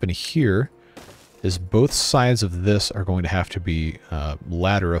to happen here is both sides of this are going to have to be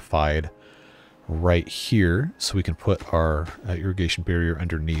laderified right here, so we can put our irrigation barrier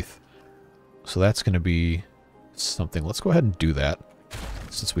underneath. So that's going to be something. Let's go ahead and do that.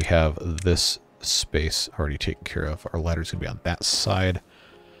 Since we have this space already taken care of, our ladder's going to be on that side.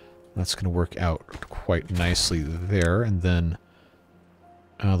 That's going to work out quite nicely there. And then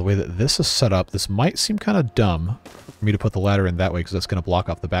the way that this is set up, this might seem kind of dumb for me to put the ladder in that way because that's going to block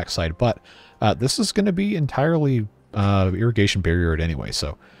off the backside. But this is going to be entirely irrigation barriered anyway,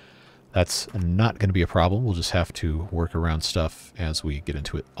 so that's not going to be a problem. We'll just have to work around stuff as we get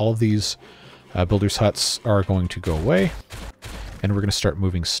into it. All of these builders' huts are going to go away, and we're going to start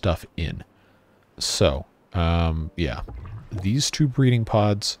moving stuff in. So, yeah, these two breeding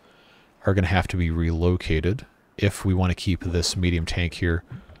pods are going to have to be relocated if we want to keep this medium tank here,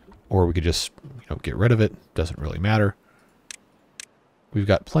 or we could just get rid of it. Doesn't really matter. We've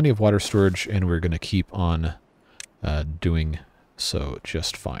got plenty of water storage, and we're going to keep on doing so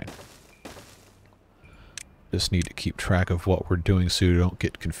just fine. Just need to keep track of what we're doing so you don't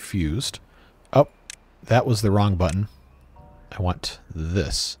get confused. Oh, that was the wrong button. I want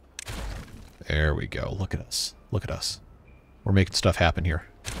this. There we go. Look at us. Look at us. We're making stuff happen here.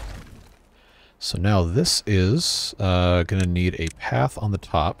 So now this is going to need a path on the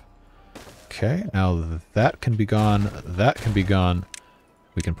top. Okay, now that can be gone. That can be gone.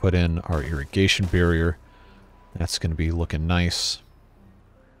 We can put in our irrigation barrier. That's going to be looking nice.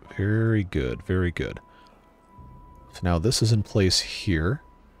 Very good, very good. So now this is in place here.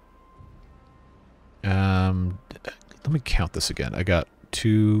 Let me count this again. I got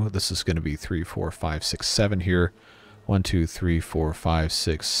 2. This is going to be 3, 4, 5, 6, 7 here. 1, 2, 3, 4, 5,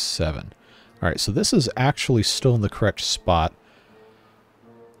 6, 7. All right, so this is actually still in the correct spot.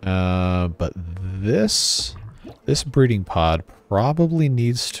 But this breeding pod probably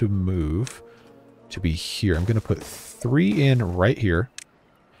needs to move to be here. I'm going to put 3 in right here.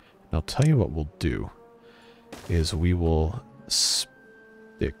 And I'll tell you what we'll do is we will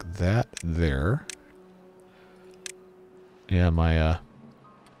stick that there. Yeah, my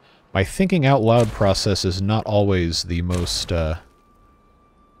thinking out loud process is not always the most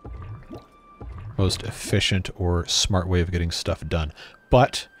efficient or smart way of getting stuff done,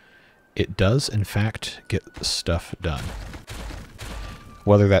 but it does in fact get stuff done.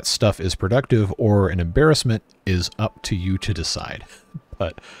 Whether that stuff is productive or an embarrassment is up to you to decide.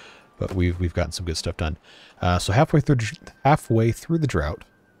 But we've gotten some good stuff done. So halfway through the drought,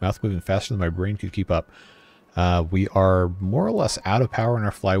 mouth moving faster than my brain could keep up. We are more or less out of power in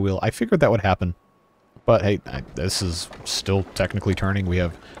our flywheel. I figured that would happen, but hey, this is still technically turning. We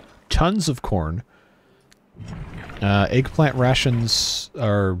have tons of corn. Eggplant rations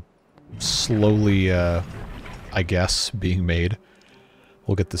are slowly, I guess, being made.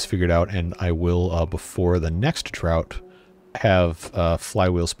 We'll get this figured out, and I will, before the next drought, have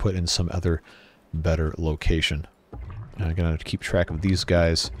flywheels put in some other better location. I'm going to keep track of these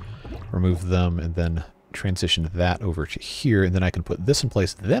guys, remove them, and then transition that over to here, and then I can put this in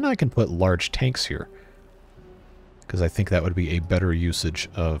place. Then I can put large tanks here, because I think that would be a better usage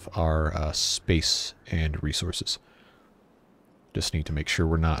of our space and resources. Just need to make sure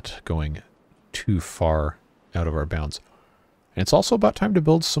we're not going too far out of our bounds. And it's also about time to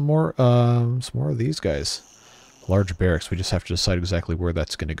build some more of these guys. Large barracks. We just have to decide exactly where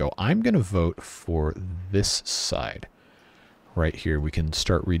that's going to go. I'm going to vote for this side right here. We can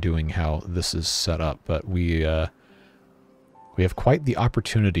start redoing how this is set up, but we have quite the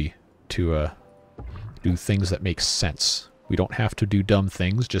opportunity to do things that make sense. We don't have to do dumb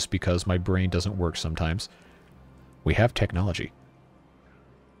things just because my brain doesn't work sometimes. We have technology.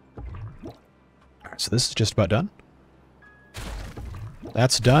 All right, so this is just about done.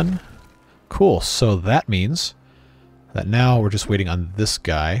 That's done. Cool. So that means that now we're just waiting on this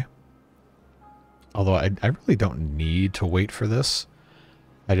guy. Although I really don't need to wait for this.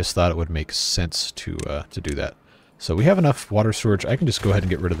 I just thought it would make sense to do that. So we have enough water storage. I can just go ahead and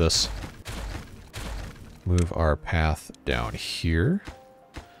get rid of this. Move our path down here.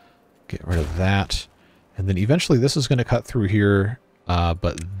 Get rid of that. And then eventually this is going to cut through here.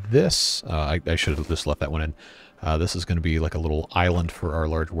 But this, I should have just left that one in. This is going to be like a little island for our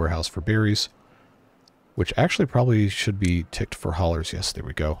large warehouse for berries. Which actually probably should be ticked for haulers. Yes, there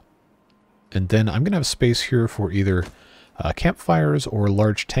we go. And then I'm going to have space here for either campfires or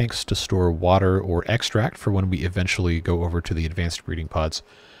large tanks to store water or extract for when we eventually go over to the advanced breeding pods.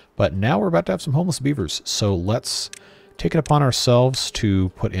 But now we're about to have some homeless beavers, so let's take it upon ourselves to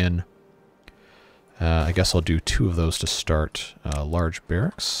put in, I guess I'll do 2 of those to start. Large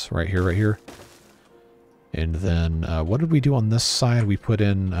barracks, right here. And then, what did we do on this side? We put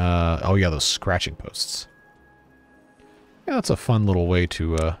in, oh yeah, those scratching posts. Yeah, that's a fun little way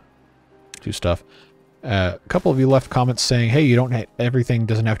to do stuff. A couple of you left comments saying, hey, you don't everything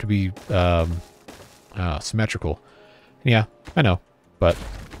doesn't have to be symmetrical. Yeah, I know, but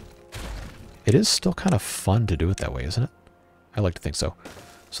it is still kind of fun to do it that way, isn't it? I like to think so.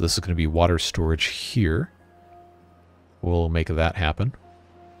 So this is going to be water storage here. We'll make that happen.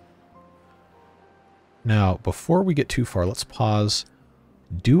 Now, before we get too far, let's pause.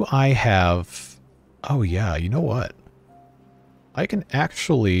 Do I have... Oh yeah, you know what? I can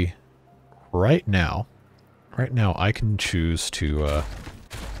actually, right now, I can choose to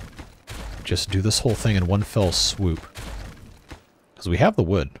just do this whole thing in one fell swoop. Because we have the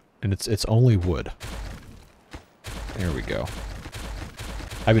wood, and it's only wood. There we go.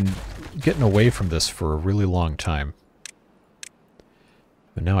 I've been getting away from this for a really long time.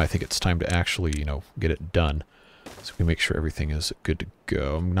 But now I think it's time to actually, you know, get it done. So we make sure everything is good to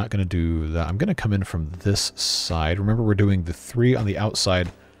go. I'm not going to do that. I'm going to come in from this side. Remember, we're doing the 3 on the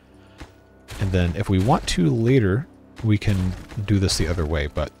outside. And then if we want to later, we can do this the other way.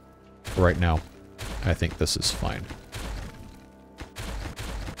 But right now, I think this is fine.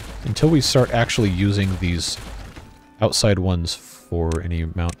 Until we start actually using these outside ones for any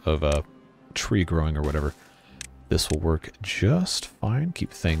amount of tree growing or whatever, this will work just fine.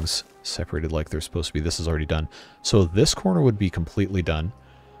 Keep things separated like they're supposed to be. This is already done. So this corner would be completely done.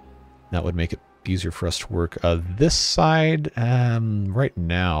 That would make it easier for us to work. This side, right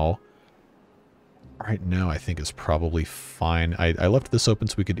now I think is probably fine. I left this open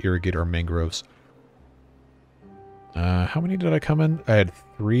so we could irrigate our mangroves. How many did I come in? I had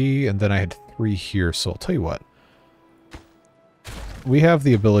 3, and then I had 3 here. So I'll tell you what. We have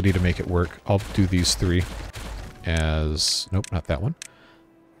the ability to make it work. I'll do these 3 as... Nope, not that one.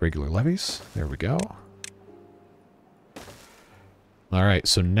 Regular levees. There we go. Alright,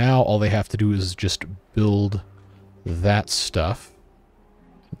 so now all they have to do is just build that stuff.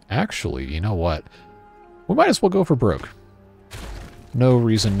 Actually, you know what? We might as well go for Broek. No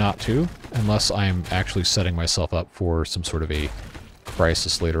reason not to, unless I'm actually setting myself up for some sort of a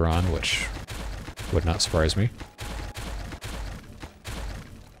crisis later on, which would not surprise me.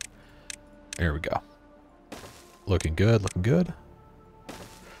 There we go. Looking good, looking good.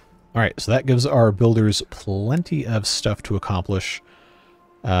 Alright, so that gives our builders plenty of stuff to accomplish.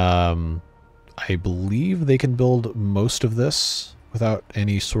 I believe they can build most of this without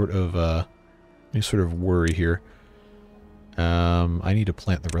any sort of worry here. I need to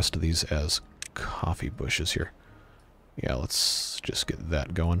plant the rest of these as coffee bushes here. Yeah, let's just get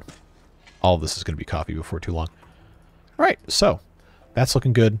that going. All of this is going to be coffee before too long. Alright, so that's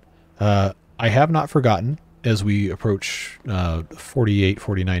looking good. I have not forgotten, as we approach 48,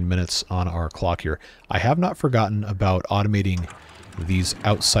 49 minutes on our clock here, I have not forgotten about automating these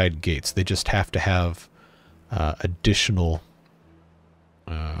outside gates. They just have to have additional,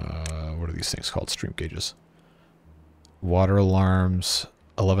 what are these things called? Stream gauges. Water alarms,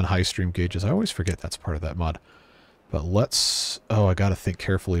 11 high stream gauges. I always forget that's part of that mod. But let's... Oh, I gotta think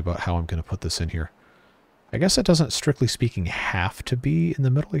carefully about how I'm going to put this in here. I guess it doesn't, strictly speaking, have to be in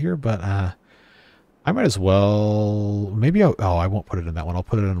the middle here, but I might as well... Maybe I won't put it in that one. I'll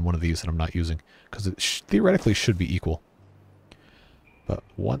put it in one of these that I'm not using, because it theoretically should be equal. But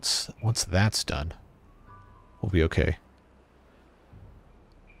once that's done, we'll be okay.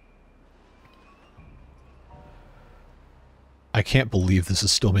 I can't believe this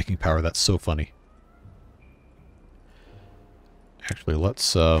is still making power. That's so funny. Actually,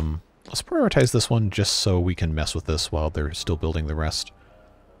 let's prioritize this one just so we can mess with this while they're still building the rest.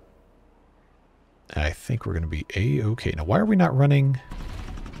 I think we're going to be A-okay. Now, why are we not running...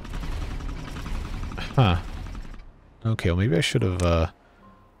 Huh. Okay, well, maybe I should have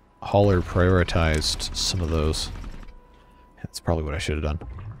hauler prioritized some of those. That's probably what I should have done.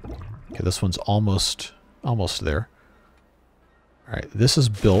 Okay, this one's almost there. Alright, this is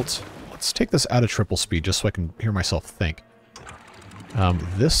built. Let's take this out of triple speed just so I can hear myself think.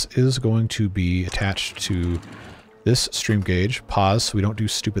 This is going to be attached to this stream gauge. Pause so we don't do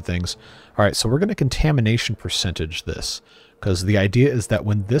stupid things. Alright, so we're going to contamination percentage this. Because the idea is that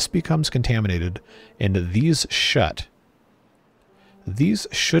when this becomes contaminated and these shut, these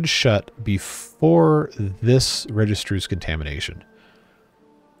should shut before this registers contamination.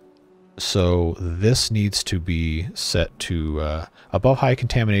 So this needs to be set to above high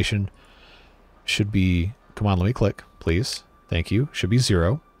contamination should be, come on, let me click, please. Thank you. Should be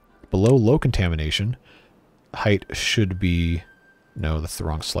 0. Below low contamination, height should be, no, that's the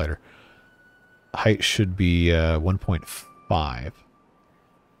wrong slider. Height should be 1.5.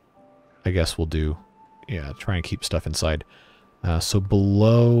 I guess we'll do, yeah, try and keep stuff inside. So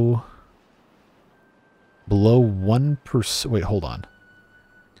below 1%, wait, hold on.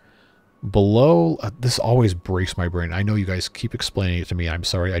 Below, this always breaks my brain. I know you guys keep explaining it to me. I'm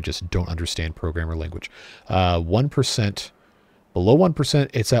sorry, I just don't understand programmer language. 1%, below 1%,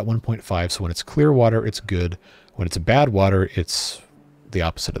 it's at 1.5. So when it's clear water, it's good. When it's bad water, it's the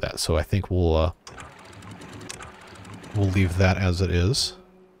opposite of that. So I think we'll leave that as it is.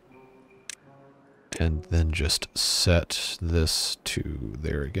 And then just set this to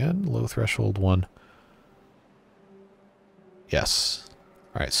there again, low threshold 1. Yes.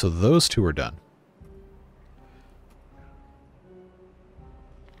 All right, so those two are done.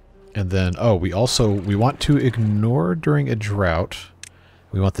 And then, oh, we want to ignore during a drought.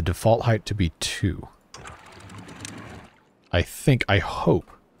 We want the default height to be 2. I hope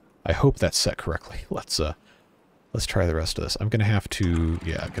that's set correctly. Let's try the rest of this. I'm gonna have to,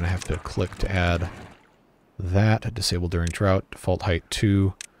 yeah, I'm gonna have to click to add that, disable during drought, default height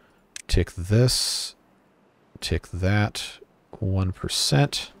 2, tick this, tick that,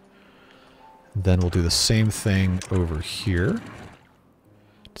 1%. Then we'll do the same thing over here.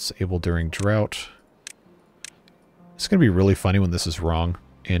 Disable during drought. It's going to be really funny when this is wrong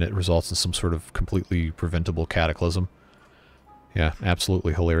and it results in some sort of completely preventable cataclysm. Yeah,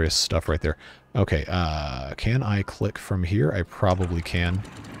 absolutely hilarious stuff right there. Okay, can I click from here? I probably can.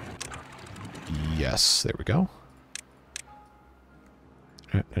 Yes, there we go.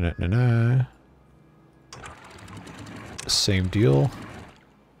 Same deal.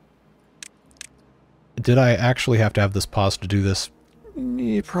 Did I actually have to have this pause to do this?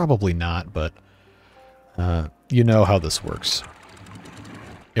 Probably not, but you know how this works.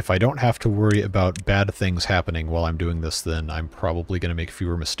 If I don't have to worry about bad things happening while I'm doing this, then I'm probably going to make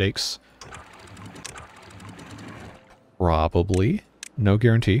fewer mistakes. Probably. No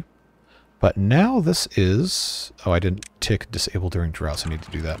guarantee. But now this is... Oh, I didn't tick disable during droughts. I need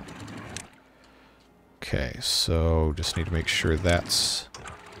to do that. Okay, so just need to make sure that's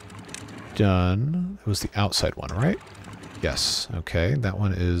done. It was the outside one, right? Yes. Okay, that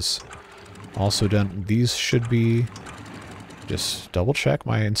one is also done. These should be... Just double check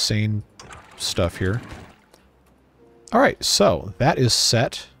my insane stuff here. Alright, so that is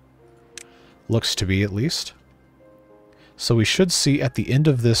set. Looks to be, at least. So we should see at the end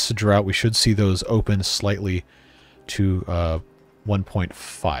of this drought, we should see those open slightly to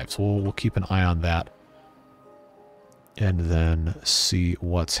 1.5. So we'll keep an eye on that. And then see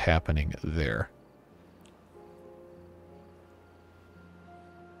what's happening there.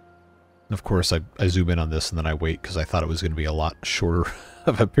 Of course, I zoom in on this and then I wait because I thought it was going to be a lot shorter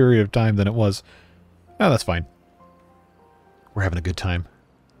of a period of time than it was. Oh, that's fine. We're having a good time.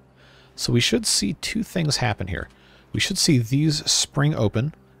 So we should see two things happen here. We should see these spring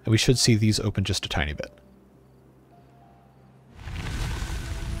open, and we should see these open just a tiny bit.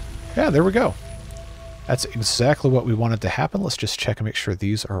 Yeah, there we go. That's exactly what we wanted to happen. Let's just check and make sure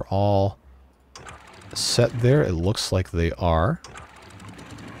these are all set there. It looks like they are.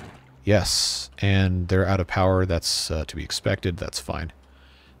 Yes, and they're out of power. That's to be expected. That's fine.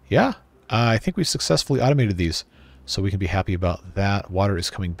 Yeah, I think we successfully automated these, so we can be happy about that. Water is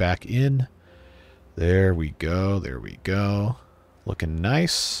coming back in. There we go. There we go. Looking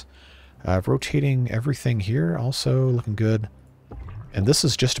nice. Rotating everything here. Also looking good. And this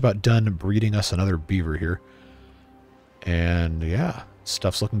is just about done breeding us another beaver here. And yeah,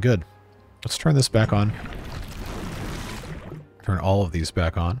 stuff's looking good. Let's turn this back on. Turn all of these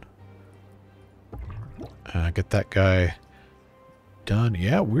back on. Get that guy done.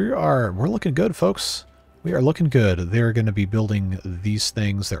 Yeah, we're looking good, folks. We are looking good. They're going to be building these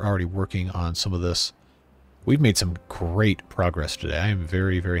things. They're already working on some of this. We've made some great progress today. I am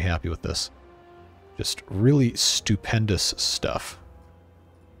very, very happy with this. Just really stupendous stuff.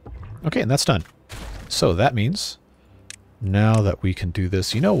 Okay, and that's done. So that means now that we can do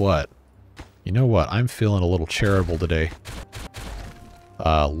this, you know what? You know what? I'm feeling a little charitable today.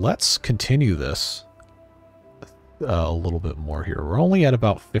 Let's continue this a little bit more here. We're only at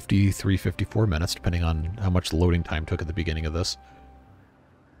about 53, 54 minutes, depending on how much loading time took at the beginning of this.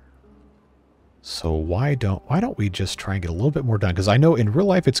 So why don't we just try and get a little bit more done? Because I know in real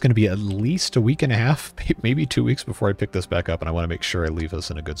life it's going to be at least a week and a half, maybe 2 weeks before I pick this back up, and I want to make sure I leave us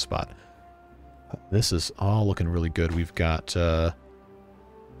in a good spot. This is all looking really good. We've got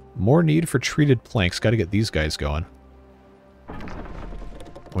More need for treated planks. Got to get these guys going.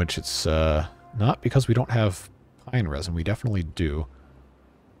 Which it's not because we don't have pine resin. We definitely do.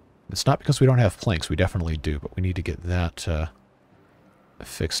 It's not because we don't have planks. We definitely do. But we need to get that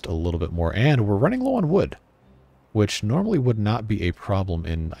fixed a little bit more. And we're running low on wood, which normally would not be a problem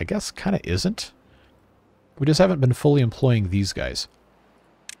and I guess kind of isn't. We just haven't been fully employing these guys.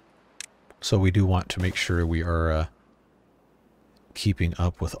 So we do want to make sure we are keeping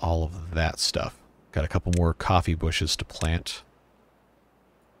up with all of that stuff. Got a couple more coffee bushes to plant.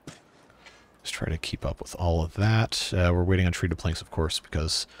 Let's try to keep up with all of that. We're waiting on treated planks, of course,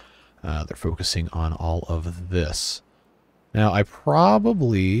 because they're focusing on all of this. Now, I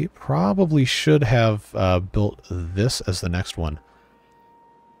probably should have built this as the next one,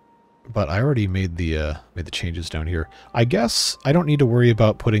 but I already made the changes down here. I guess I don't need to worry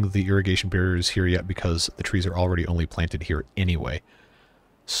about putting the irrigation barriers here yet because the trees are already only planted here anyway.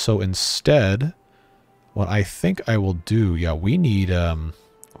 So instead, what I think I will do, yeah, we need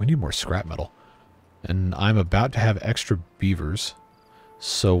more scrap metal, and I'm about to have extra beavers.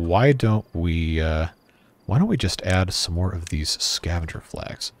 So why don't we just add some more of these scavenger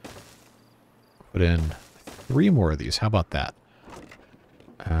flags? Put in 3 more of these. How about that?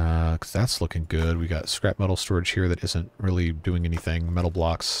 Because that's looking good. We got scrap metal storage here that isn't really doing anything. Metal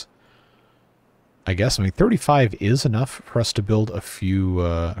blocks. I guess, I mean, 35 is enough for us to build a few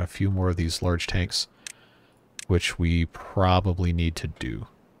more of these large tanks, which we probably need to do.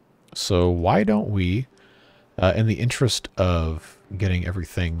 So why don't we, in the interest of getting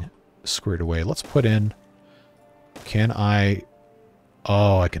everything squared away, let's put in, can I,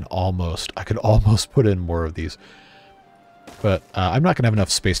 oh, I could almost put in more of these. But I'm not going to have enough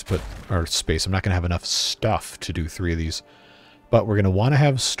space to put, I'm not going to have enough stuff to do 3 of these. But we're going to want to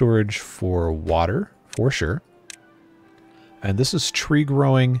have storage for water, for sure. And this is tree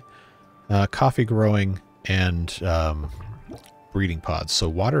growing, coffee growing, and breeding pods. So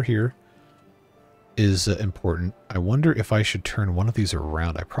water here is important. I wonder if I should turn one of these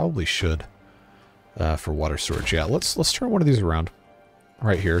around. I probably should for water storage. Yeah, let's turn one of these around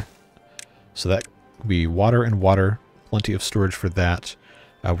right here. So that will be water and water. Plenty of storage for that.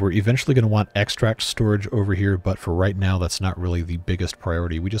 We're eventually going to want extract storage over here, but for right now, that's not really the biggest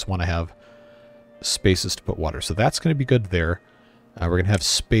priority. We just want to have spaces to put water. So that's going to be good there. We're going to have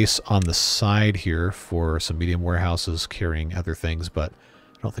space on the side here for some medium warehouses carrying other things, but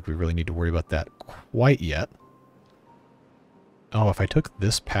I don't think we really need to worry about that quite yet. Oh, if I took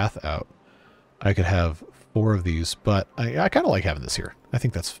this path out, I could have 4 of these, but I kind of like having this here. I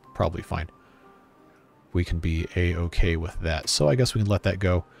think that's probably fine. We can be a-okay with that. So I guess we can let that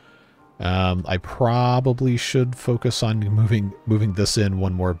go. I probably should focus on moving this in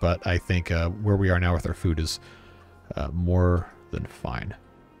one more, but I think where we are now with our food is more than fine.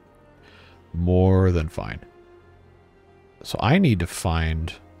 More than fine. So I need to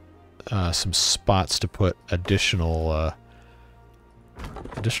find some spots to put additional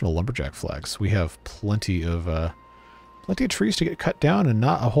lumberjack flags. We have plenty of trees to get cut down and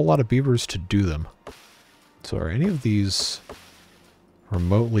not a whole lot of beavers to do them. So are any of these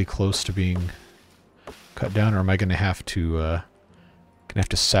remotely close to being cut down, or am I going to have to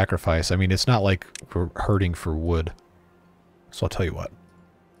sacrifice? I mean, it's not like we're hurting for wood. So I'll tell you what.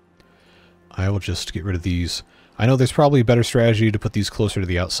 I will just get rid of these. I know there's probably a better strategy to put these closer to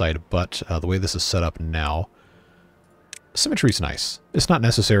the outside, but the way this is set up now, symmetry's nice. It's not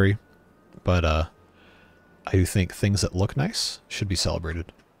necessary, but I do think things that look nice should be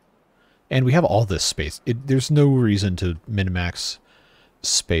celebrated. And we have all this space. There's no reason to min-max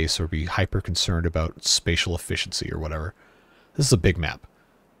space or be hyper concerned about spatial efficiency or whatever. This is a big map.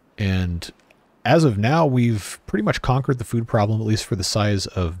 And as of now, we've pretty much conquered the food problem, at least for the size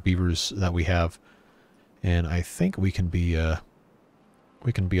of beavers that we have. And I think we can be a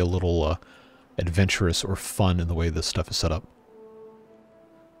little adventurous or fun in the way this stuff is set up.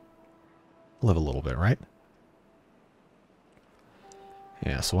 Live a little bit, right?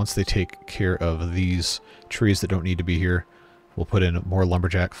 Yeah, so once they take care of these trees that don't need to be here, we'll put in more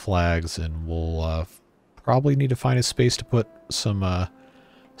lumberjack flags, and we'll probably need to find a space to put some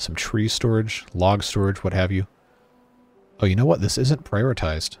tree storage, log storage, what have you. Oh, you know what? This isn't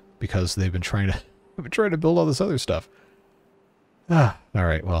prioritized because they've been trying to build all this other stuff. All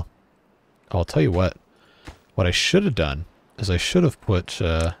right. Well, I'll tell you what. What I should have done is I should have put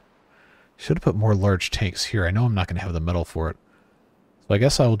more large tanks here. I know I'm not going to have the metal for it. So I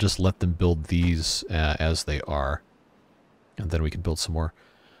guess I will just let them build these as they are. And then we can build some more.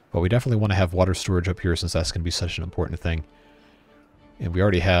 But we definitely want to have water storage up here since that's going to be such an important thing. And we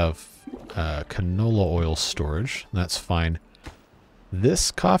already have canola oil storage. That's fine.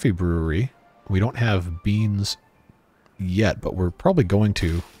 This coffee brewery, we don't have beans yet, but we're probably going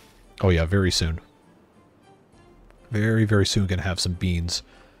to. Oh yeah, very soon. Very, very soon going to have some beans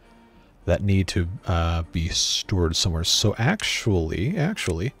that need to be stored somewhere. So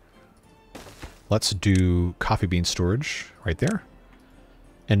actually, let's do coffee bean storage right there.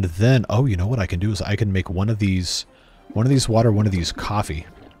 And then, oh, you know what I can do is I can make one of these water, one of these coffee.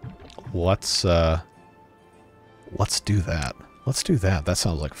 Let's do that. Let's do that. That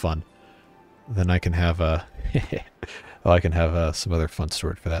sounds like fun. Then I can have oh, I can have some other fun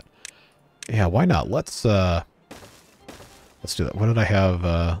storage for that. Yeah, why not? Let's do that. What did I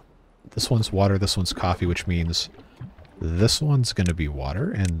have? This one's water, this one's coffee, which means this one's going to be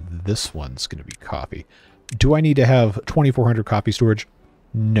water, and this one's going to be coffee. Do I need to have 2,400 coffee storage?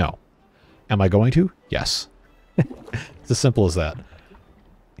 No. Am I going to? Yes. It's as simple as that.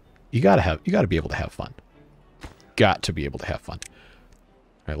 You gotta be able to have fun. Got to be able to have fun.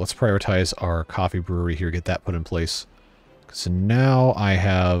 All right, let's prioritize our coffee brewery here, get that put in place. So now I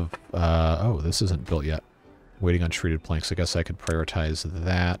have, oh, this isn't built yet. Waiting on treated planks. I guess I could prioritize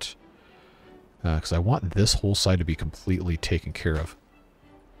that. Because I want this whole side to be completely taken care of.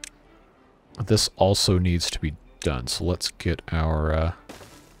 This also needs to be done. So let's get our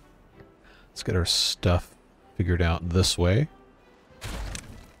stuff figured out this way.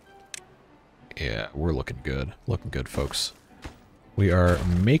 Yeah, we're looking good. Looking good, folks. We are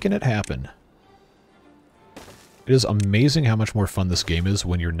making it happen. It is amazing how much more fun this game is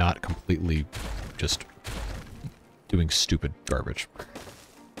when you're not completely just doing stupid garbage.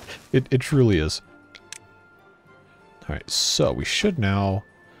 It truly is. Alright, so we should now...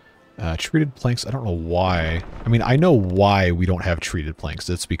 treated planks, I don't know why. I mean, I know why we don't have treated planks.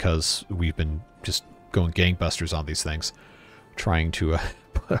 It's because we've been just going gangbusters on these things. Trying to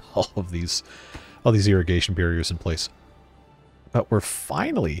put all these irrigation barriers in place. But we're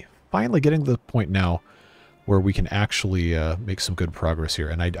finally getting to the point now where we can actually make some good progress here.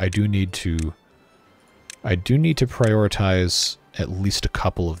 And I do need to prioritize at least a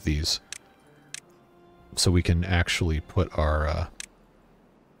couple of these so we can actually put our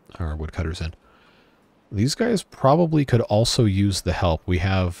woodcutters in. These guys probably could also use the help. We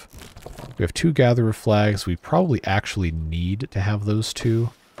have 2 gatherer flags. We probably actually need to have those 2.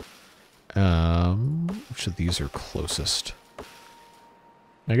 Which of these are closest?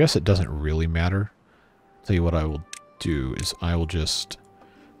 I guess it doesn't really matter. Tell you what I will do is I will just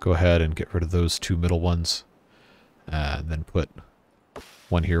go ahead and get rid of those 2 middle ones. And then put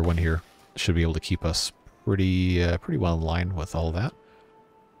one here, one here. Should be able to keep us pretty well in line with all that.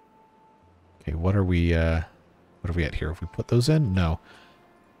 Okay, what are we at here? If we put those in? No.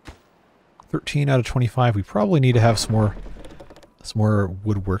 13 out of 25. We probably need to have some more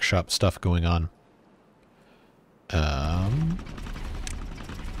wood workshop stuff going on.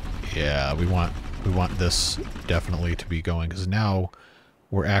 Yeah, we want this definitely to be going, because now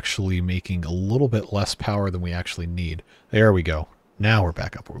we're actually making a little bit less power than we actually need. There we go. Now we're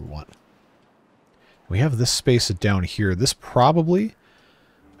back up where we want. We have this space down here. This probably...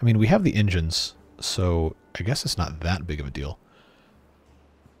 I mean, we have the engines, so I guess it's not that big of a deal.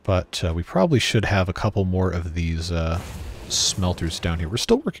 But we probably should have a couple more of these smelters down here. We're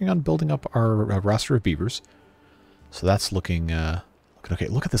still working on building up our roster of beavers. So that's looking okay.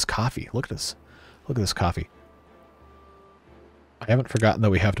 Look at this coffee. Look at this. Look at this coffee. I haven't forgotten that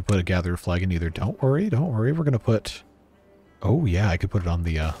we have to put a gatherer flag in either. Don't worry, don't worry. We're going to put... Oh, yeah, I could put it on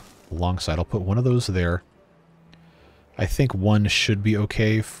the long side. I'll put one of those there. I think one should be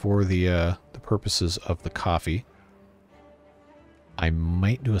okay for the purposes of the coffee. I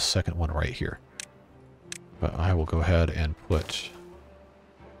might do a second one right here. But I will go ahead and put...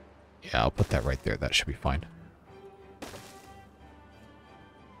 Yeah, I'll put that right there. That should be fine.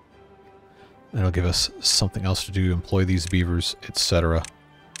 That'll give us something else to do, employ these beavers, etc.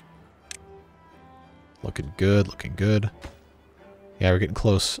 Looking good, looking good. Yeah, we're getting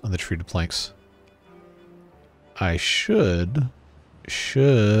close on the treated planks. I should,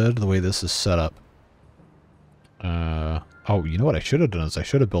 the way this is set up... oh, you know what I should have done is I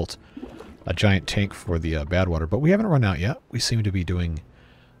should have built a giant tank for the bad water, but we haven't run out yet. We seem to be doing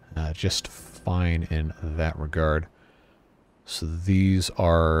just fine in that regard. So these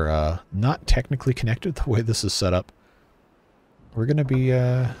are not technically connected the way this is set up. We're gonna be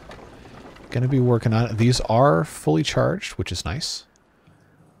working on it. These are fully charged, which is nice.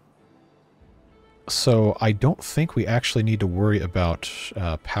 So I don't think we actually need to worry about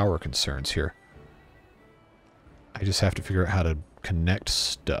power concerns here. I just have to figure out how to connect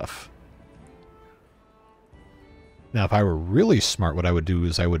stuff. Now, if I were really smart, what I would do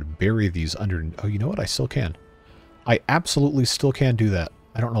is I would bury these under... Oh, you know what? I still can. I absolutely still can do that.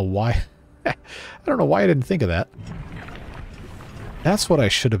 I don't know why. I don't know why I didn't think of that. That's what I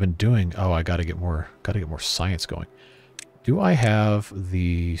should have been doing. Oh, I gotta get more science going. Do I have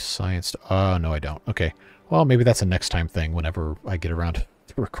the science? No, I don't. Okay. Well, maybe that's a next time thing whenever I get around to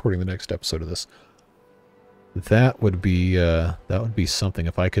recording the next episode of this. That would be something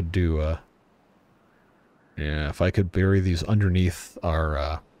if I could do, yeah, if I could bury these underneath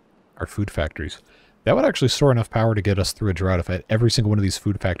our food factories. That would actually store enough power to get us through a drought if every single one of these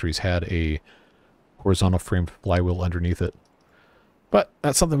food factories had a horizontal framed flywheel underneath it. But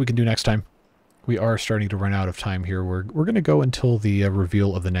that's something we can do next time. We are starting to run out of time here. We're going to go until the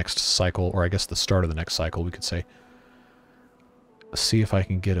reveal of the next cycle, or I guess the start of the next cycle, we could say. See if I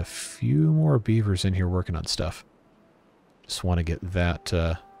can get a few more beavers in here working on stuff. Just want to get that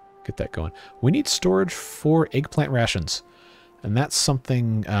going. We need storage for eggplant rations, and that's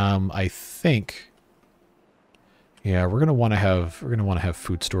something I think. Yeah, we're gonna want to have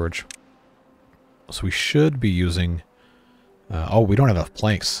food storage. So we should be using. Oh, we don't have enough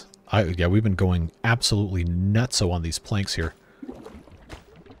planks. Yeah, we've been going absolutely nutso on these planks here.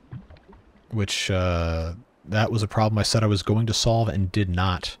 Which, that was a problem I said I was going to solve and did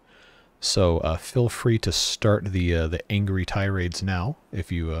not. So, feel free to start the angry tirades now,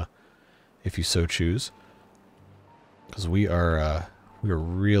 if you so choose. Because we are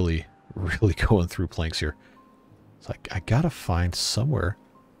really going through planks here. It's like, I gotta find somewhere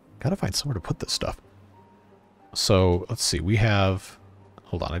to put this stuff. So, let's see, we have...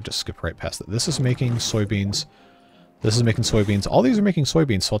 Hold on, I just skipped right past it. This is making soybeans. This is making soybeans. All these are making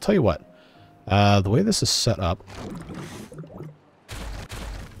soybeans, so I'll tell you what. The way this is set up,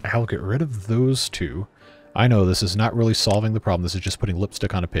 I'll get rid of those two. I know this is not really solving the problem. This is just putting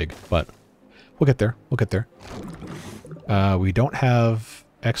lipstick on a pig, but we'll get there. We'll get there. We don't have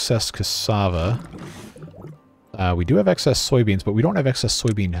excess cassava. We do have excess soybeans, but we don't have excess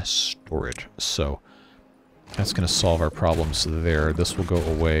soybean storage, so that's going to solve our problems there. This will go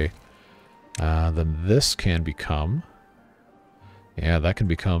away. Then this can become... Yeah, that can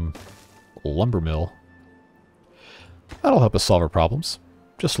become lumber mill. That'll help us solve our problems.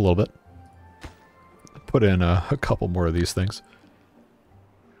 Just a little bit. Put in a couple more of these things.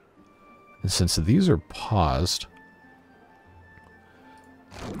 And since these are paused...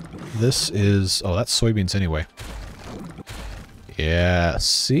 This is... Oh, that's soybeans anyway. Yeah,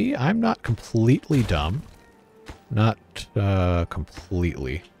 see? I'm not completely dumb. Not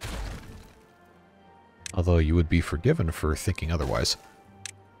completely. Although you would be forgiven for thinking otherwise.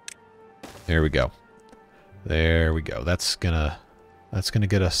 There we go. There we go. That's gonna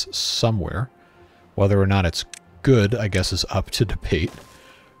get us somewhere. Whether or not it's good, I guess, is up to debate.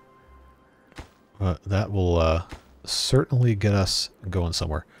 But that will certainly get us going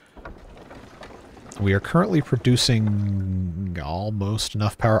somewhere. We are currently producing almost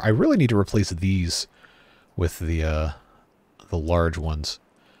enough power. I really need to replace these with the large ones,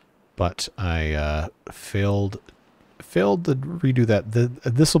 but I failed to redo that.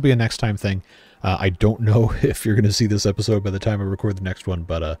 This will be a next time thing. I don't know if you're going to see this episode by the time I record the next one,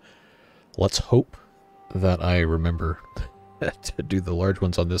 but let's hope that I remember to do the large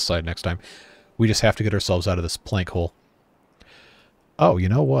ones on this side next time. We just have to get ourselves out of this plank hole. Oh, you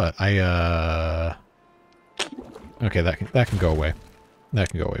know what? Okay, that can go away. That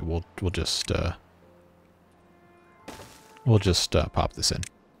can go away. We'll just pop this in.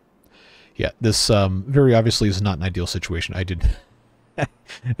 Yeah, this very obviously is not an ideal situation. I did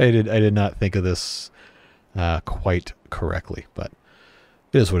not think of this quite correctly, but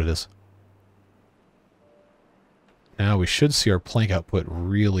it is what it is. Now we should see our plank output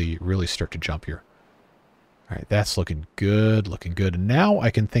really start to jump here. All right, that's looking good, looking good. And now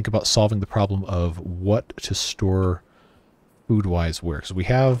I can think about solving the problem of what to store food-wise where. So we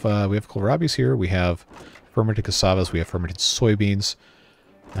have kohlrabies here, we have fermented cassavas, we have fermented soybeans.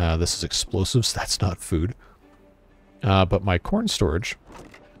 This is explosives, that's not food. But my corn storage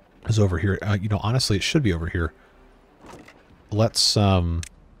is over here. You know, honestly, it should be over here. Let's move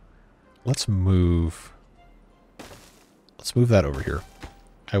that over here.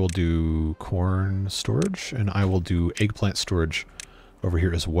 I will do corn storage, and I will do eggplant storage over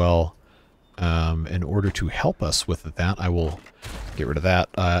here as well. In order to help us with that, I will get rid of that.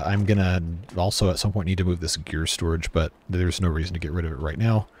 I'm going to also at some point need to move this gear storage, but there's no reason to get rid of it right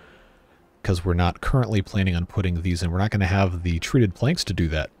now, because we're not currently planning on putting these in. We're not going to have the treated planks to do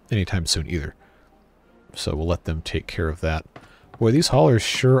that anytime soon either. So we'll let them take care of that. Boy, these haulers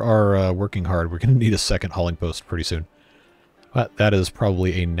sure are working hard. We're going to need a second hauling post pretty soon. But that is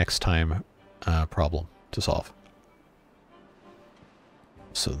probably a next time problem to solve.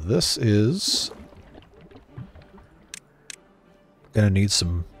 So this is Gonna need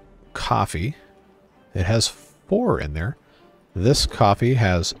some coffee. It has 4 in there. This coffee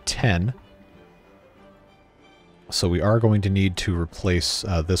has 10. So we are going to need to replace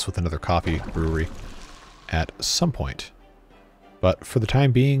this with another coffee brewery at some point. But for the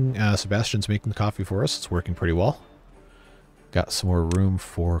time being, Sebastian's making the coffee for us. It's working pretty well. Got some more room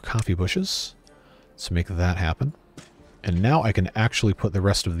for coffee bushes. Let's make that happen. And now I can actually put the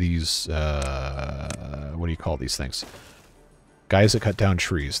rest of these, what do you call these things? Guys that cut down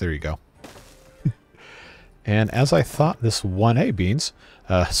trees. There you go. And as I thought, this one, hey, Beans,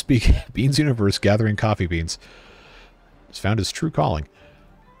 Beans Universe gathering coffee beans, has found his true calling.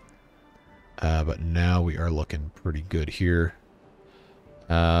 But now we are looking pretty good here.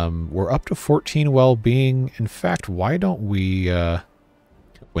 We're up to 14 well-being. In fact, why don't we...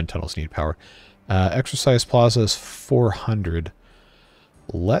 wind tunnels need power. Exercise plaza is 400.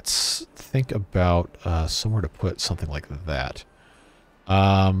 Let's think about somewhere to put something like that.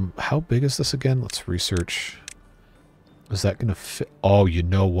 How big is this again? Let's research. Is that going to fit? Oh, you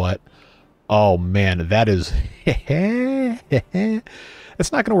know what? Oh, man, that is... It's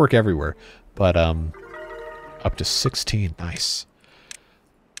not going to work everywhere, but up to 16. Nice.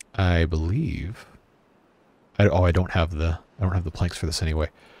 I believe... I don't have the planks for this anyway.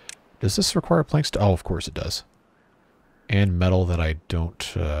 Does this require planks to... Oh, of course it does. And metal that I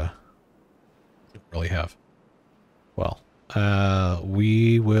don't really have. Well,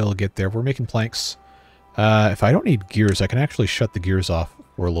 we will get there. We're making planks. If I don't need gears, I can actually shut the gears off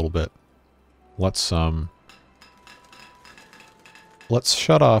for a little bit. Let's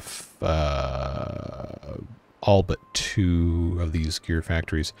shut off all but 2 of these gear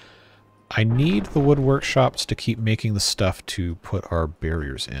factories. I need the wood workshops to keep making the stuff to put our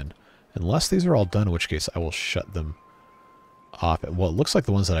barriers in. Unless these are all done, in which case I will shut them off. Well, it looks like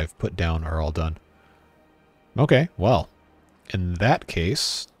the ones that I've put down are all done. Okay, well, in that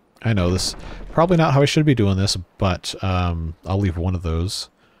case, I know this probably not how I should be doing this, but I'll leave one of those.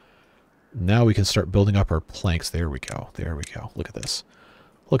 Now we can start building up our planks. There we go. There we go. Look at this.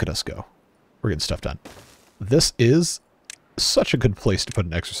 Look at us go. We're getting stuff done. This is such a good place to put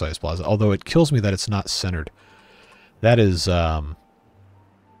an exercise plaza, although it kills me that it's not centered. That is,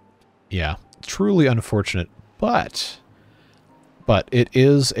 yeah, truly unfortunate, but it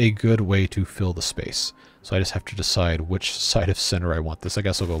is a good way to fill the space. So I just have to decide which side of center I want this. I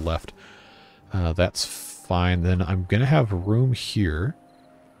guess I'll go left. That's fine. Then I'm going to have room here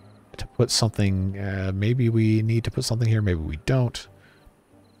to put something. Maybe we need to put something here. Maybe we don't.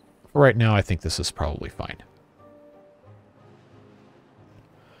 For right now, I think this is probably fine.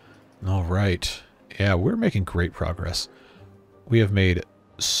 All right. Yeah, we're making great progress. We have made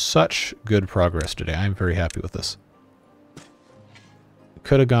such good progress today. I'm very happy with this.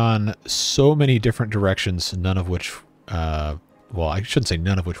 Could have gone so many different directions, none of which, well, I shouldn't say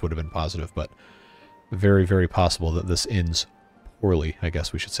none of which would have been positive, but very, very possible that this ends poorly, I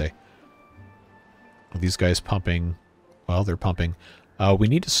guess we should say. These guys pumping, well, they're pumping. We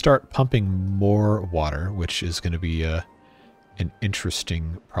need to start pumping more water, which is going to be an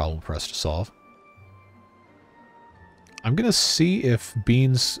interesting problem for us to solve. I'm going to see if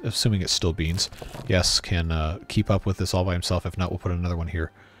Beans, assuming it's still Beans, yes, can keep up with this all by himself. If not, we'll put another one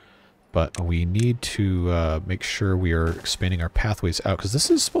here. But we need to make sure we are expanding our pathways out, because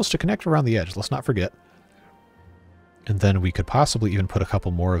this is supposed to connect around the edge. Let's not forget. And then we could possibly even put a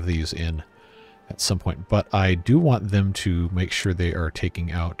couple more of these in at some point. But I do want them to make sure they are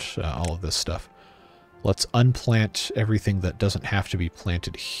taking out all of this stuff. Let's unplant everything that doesn't have to be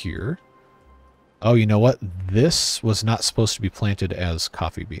planted here. Oh, you know what? This was not supposed to be planted as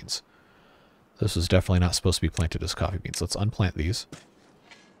coffee beans. This was definitely not supposed to be planted as coffee beans. Let's unplant these,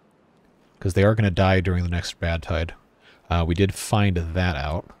 because they are going to die during the next bad tide. We did find that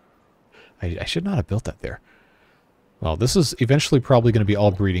out. I should not have built that there. Well, this is eventually probably going to be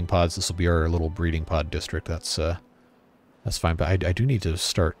all breeding pods. This will be our little breeding pod district. That's fine. But I do need to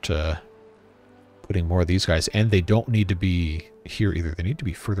start putting more of these guys, and they don't need to be here either. They need to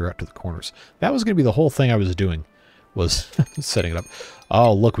be further out to the corners. That was going to be the whole thing I was doing, was setting it up.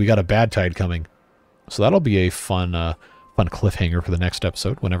 Oh, look, we got a bad tide coming. So that'll be a fun cliffhanger for the next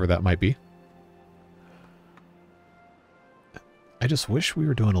episode, whenever that might be. I just wish we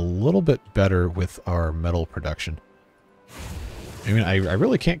were doing a little bit better with our metal production. I mean, I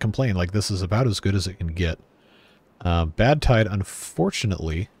really can't complain. Like, this is about as good as it can get. Bad tide,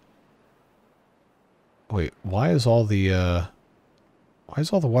 unfortunately... Wait, why is all the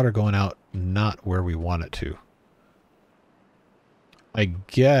water going out not where we want it to? I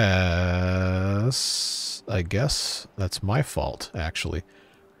guess that's my fault, actually,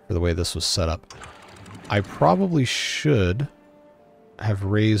 for the way this was set up. I probably should have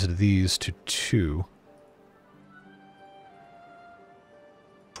raised these to 2.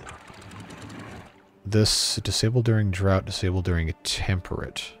 This disable during drought, disable during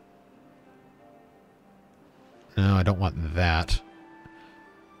temperate. No, I don't want that.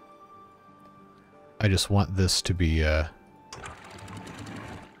 I just want this to be,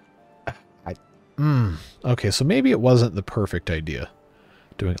 okay, so maybe it wasn't the perfect idea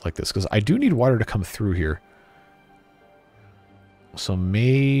doing it like this, because I do need water to come through here. So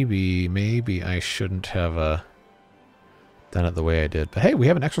maybe I shouldn't have done it the way I did. But hey, we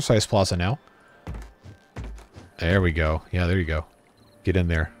have an exercise plaza now. There we go. Yeah, there you go. Get in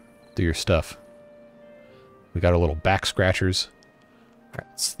there. Do your stuff. We got our little back scratchers. All right,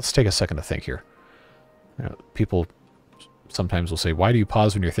 let's take a second to think here. People sometimes will say, "Why do you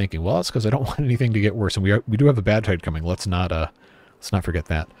pause when you're thinking?" Well, that's because I don't want anything to get worse, and we do have a bad tide coming. Let's not forget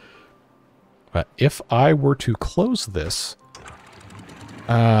that. But if I were to close this,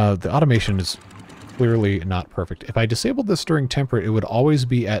 the automation is clearly not perfect. If I disabled this during temperate, it would always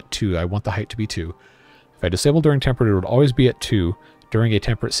be at 2. I want the height to be 2. If I disabled during temperate, it would always be at 2 during a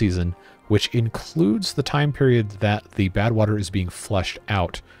temperate season, which includes the time period that the bad water is being flushed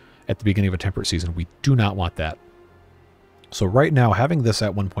out at the beginning of a temperate season. We do not want that. So right now, having this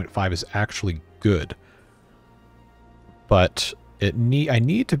at 1.5 is actually good. But I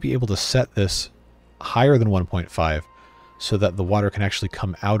need to be able to set this higher than 1.5 so that the water can actually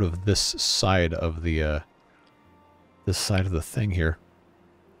come out of this side of the thing here.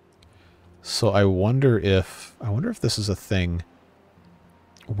 So I wonder if this is a thing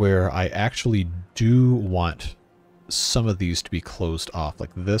where I actually do want some of these to be closed off,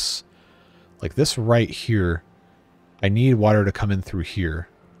 like this right here. I need water to come in through here,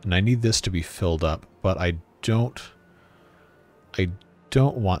 and I need this to be filled up, but I don't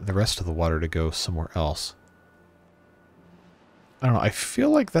want the rest of the water to go somewhere else. I don't know. I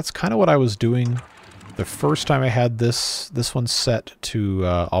feel like that's kind of what I was doing the first time I had this one set to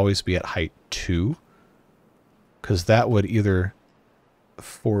always be at height 2, because that would either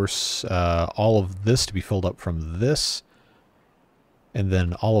force all of this to be filled up from this, and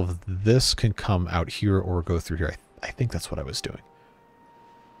then all of this can come out here or go through here. I think that's what I was doing.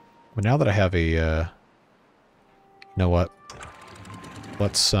 But now that I have a, you know what?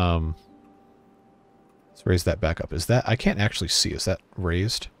 Let's raise that back up. Is that, I can't actually see. Is that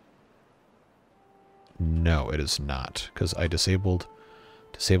raised? No, it is not, because I disabled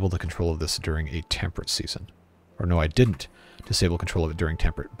the control of this during a temperate season. Or no, I didn't disable control of it during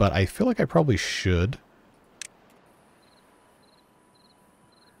temperate, but I feel like I probably should.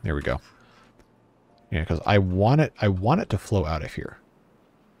 There we go. Yeah, because I want it to flow out of here.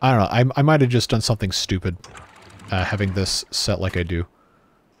 I don't know. I might have just done something stupid having this set like I do.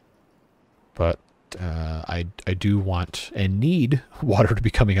 But I do want and need water to be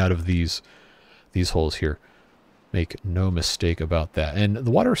coming out of these holes here. Make no mistake about that. And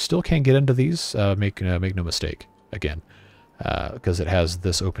the water still can get into these. Make no mistake again, because it has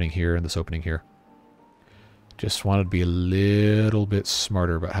this opening here and this opening here. Just wanted to be a little bit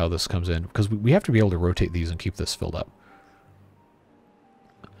smarter about how this comes in, because we have to be able to rotate these and keep this filled up.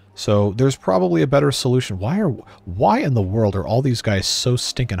 So there's probably a better solution. Why in the world are all these guys so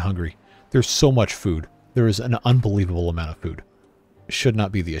stinking hungry? There's so much food. There is an unbelievable amount of food. It should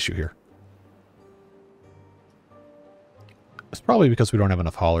not be the issue here. It's probably because we don't have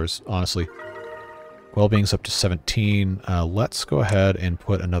enough haulers, honestly. Well-being's up to 17. Let's go ahead and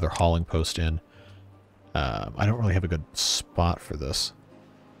put another hauling post in. I don't really have a good spot for this.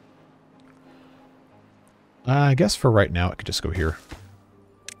 I guess for right now it could just go here.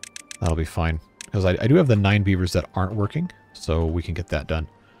 That'll be fine. Because I do have the 9 beavers that aren't working, so we can get that done.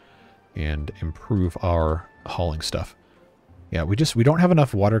 And improve our hauling stuff. Yeah, we don't have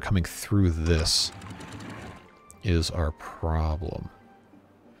enough water coming through this is our problem.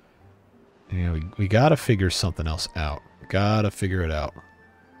 Yeah, we gotta figure something else out. Gotta figure it out.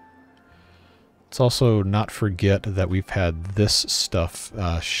 Let's also not forget that we've had this stuff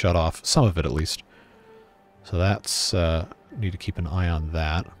shut off. Some of it, at least. So that's... need to keep an eye on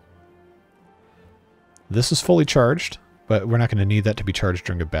that. This is fully charged, but we're not going to need that to be charged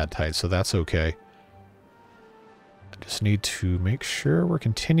during a bad tide, so that's okay. I just need to make sure we're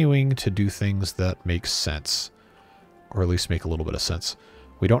continuing to do things that make sense. Or at least make a little bit of sense.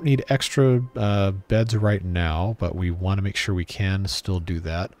 We don't need extra beds right now, but we want to make sure we can still do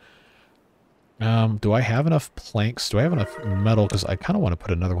that. Do I have enough planks? Do I have enough metal? Because I kind of want to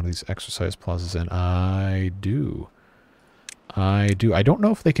put another one of these exercise plazas in. I do. I don't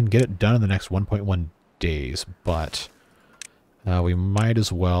know if they can get it done in the next 1.1 days, but we might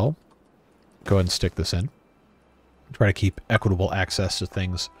as well go ahead and stick this in. Try to keep equitable access to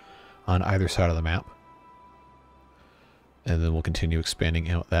things on either side of the map. And then we'll continue expanding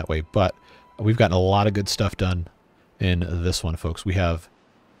out that way. But we've gotten a lot of good stuff done in this one, folks. We have,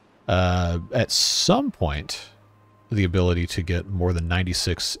 at some point, the ability to get more than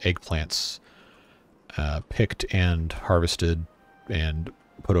 96 eggplants picked and harvested and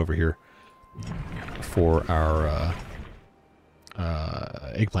put over here for our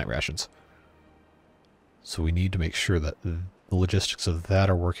eggplant rations. So we need to make sure that the logistics of that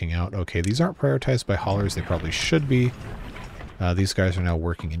are working out. Okay, these aren't prioritized by haulers. They probably should be. These guys are now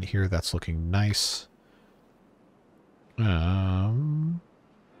working in here. That's looking nice. What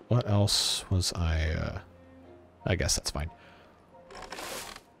else was I guess that's fine.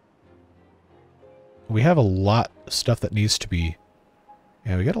 We have a lot of stuff that needs to be...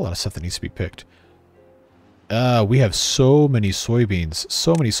 Yeah, we got a lot of stuff that needs to be picked. We have so many soybeans.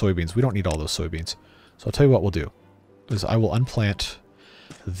 So many soybeans. We don't need all those soybeans. So I'll tell you what we'll do. Is I will unplant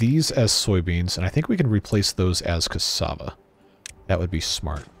these as soybeans, and I think we can replace those as cassava. That would be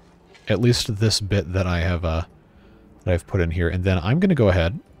smart. At least this bit that I have that I've put in here. And then I'm going to go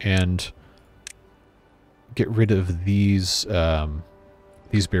ahead and get rid of these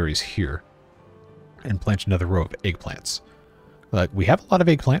berries here and plant another row of eggplants. We have a lot of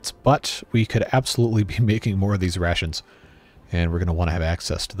eggplants, but we could absolutely be making more of these rations. And we're going to want to have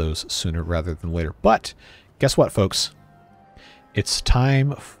access to those sooner rather than later. But guess what, folks? It's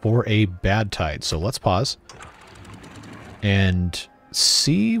time for a bad tide. So let's pause and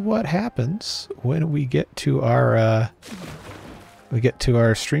see what happens when we get to our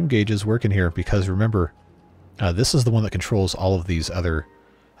stream gauges working here. Because remember, this is the one that controls all of these other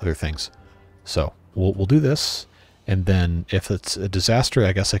things. So we'll do this. And then if it's a disaster,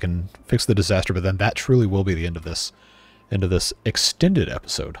 I guess I can fix the disaster, but then that truly will be the end of this extended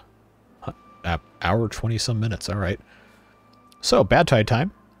episode. Hour 20 some minutes. All right. So bad tide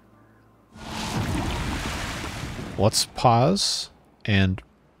time. Let's pause and,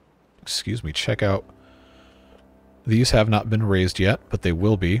 excuse me, check out. These have not been raised yet, but they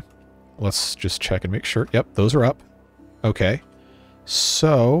will be. Let's just check and make sure. Yep, those are up. Okay.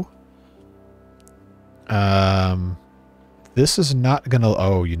 So this is not gonna,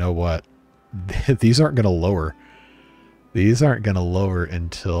 oh, you know what? These aren't gonna lower. These aren't gonna lower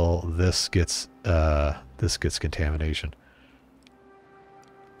until this gets contamination.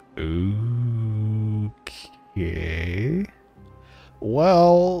 Okay.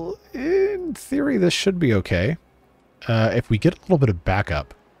 Well, in theory, this should be okay. If we get a little bit of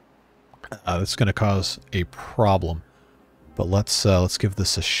backup, that's gonna cause a problem. But let's give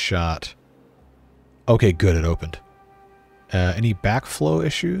this a shot. Okay, good, it opened. Any backflow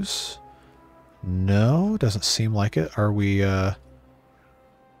issues? No, doesn't seem like it. Are we,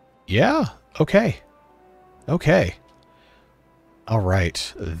 yeah, okay. Okay. All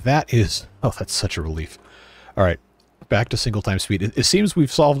right, that is, oh, that's such a relief. All right, back to single time speed. It seems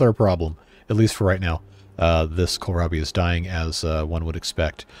we've solved our problem, at least for right now. This kohlrabi is dying as one would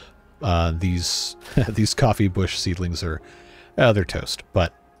expect. These coffee bush seedlings are, they're toast,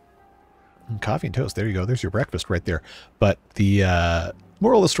 but coffee and toast, there you go. There's your breakfast right there. But the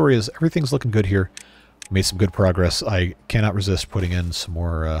moral of the story is everything's looking good here. Made some good progress. I cannot resist putting in some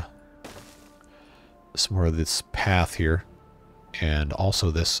more of this path here. And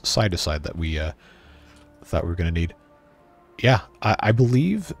also this side-to-side that we thought we were going to need. Yeah, I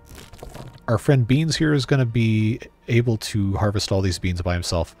believe our friend Beans here is going to be able to harvest all these beans by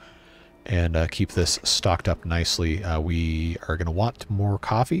himself and keep this stocked up nicely. We are going to want more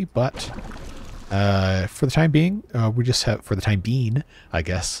coffee, but for the time being, we just have, for the time being, I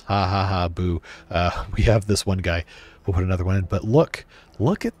guess, ha ha ha, boo, we have this one guy. We'll put another one in, but look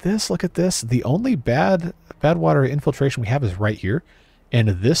at this, look at this. The only bad water infiltration we have is right here, and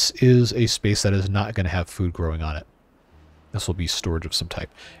this is a space that is not going to have food growing on it. This will be storage of some type,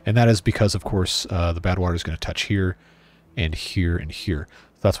 and that is because, of course, the bad water is going to touch here and here and here.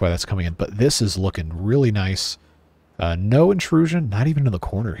 That's why that's coming in. But this is looking really nice. No intrusion, not even in the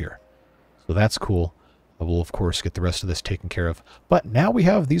corner here. So that's cool. We'll, of course, get the rest of this taken care of. But now we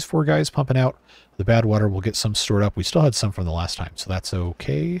have these 4 guys pumping out the bad water. We'll get some stored up. We still had some from the last time, so that's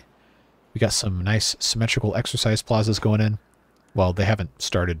okay. We got some nice symmetrical exercise plazas going in. Well, they haven't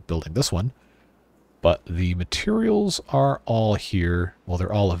started building this one, but the materials are all here. Well,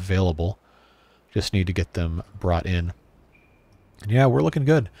 they're all available. Just need to get them brought in. Yeah, we're looking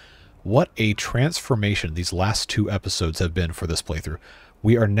good. What a transformation these last 2 episodes have been for this playthrough.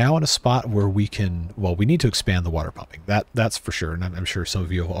 We are now in a spot where we can, well, we need to expand the water pumping. That's for sure, and I'm sure some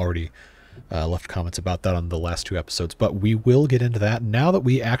of you have already left comments about that on the last 2 episodes, but we will get into that now that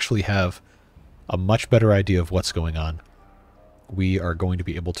we actually have a much better idea of what's going on, we are going to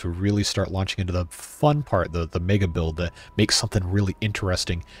be able to really start launching into the fun part, the mega build that makes something really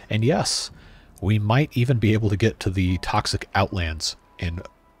interesting. And yes, we might even be able to get to the toxic outlands and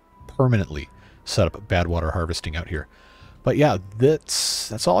permanently set up bad water harvesting out here. But yeah,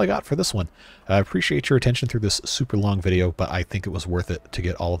 that's all I got for this one. I appreciate your attention through this super long video, but I think it was worth it to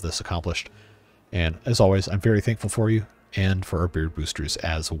get all of this accomplished. And as always, I'm very thankful for you and for our beard boosters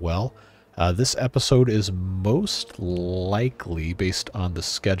as well. This episode is most likely, based on the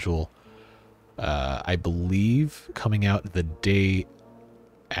schedule, I believe, coming out the day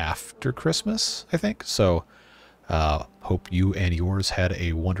after Christmas, I think. So, hope you and yours had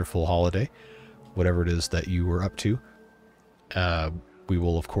a wonderful holiday, whatever it is that you were up to. We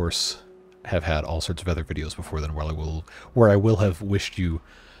will, of course, have had all sorts of other videos before then where I will have wished you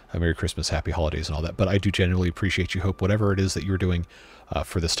a Merry Christmas, Happy Holidays, and all that. But I do genuinely appreciate you. Hope whatever it is that you're doing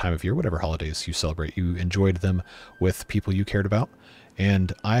for this time of year, whatever holidays you celebrate, you enjoyed them with people you cared about.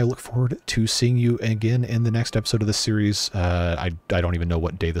 And I look forward to seeing you again in the next episode of this series. I don't even know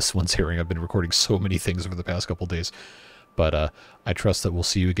what day this one's airing. I've been recording so many things over the past couple days. But I trust that we'll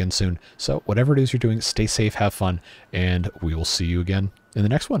see you again soon. So whatever it is you're doing, stay safe, have fun, and we will see you again in the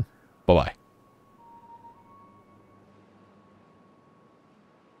next one. Bye-bye.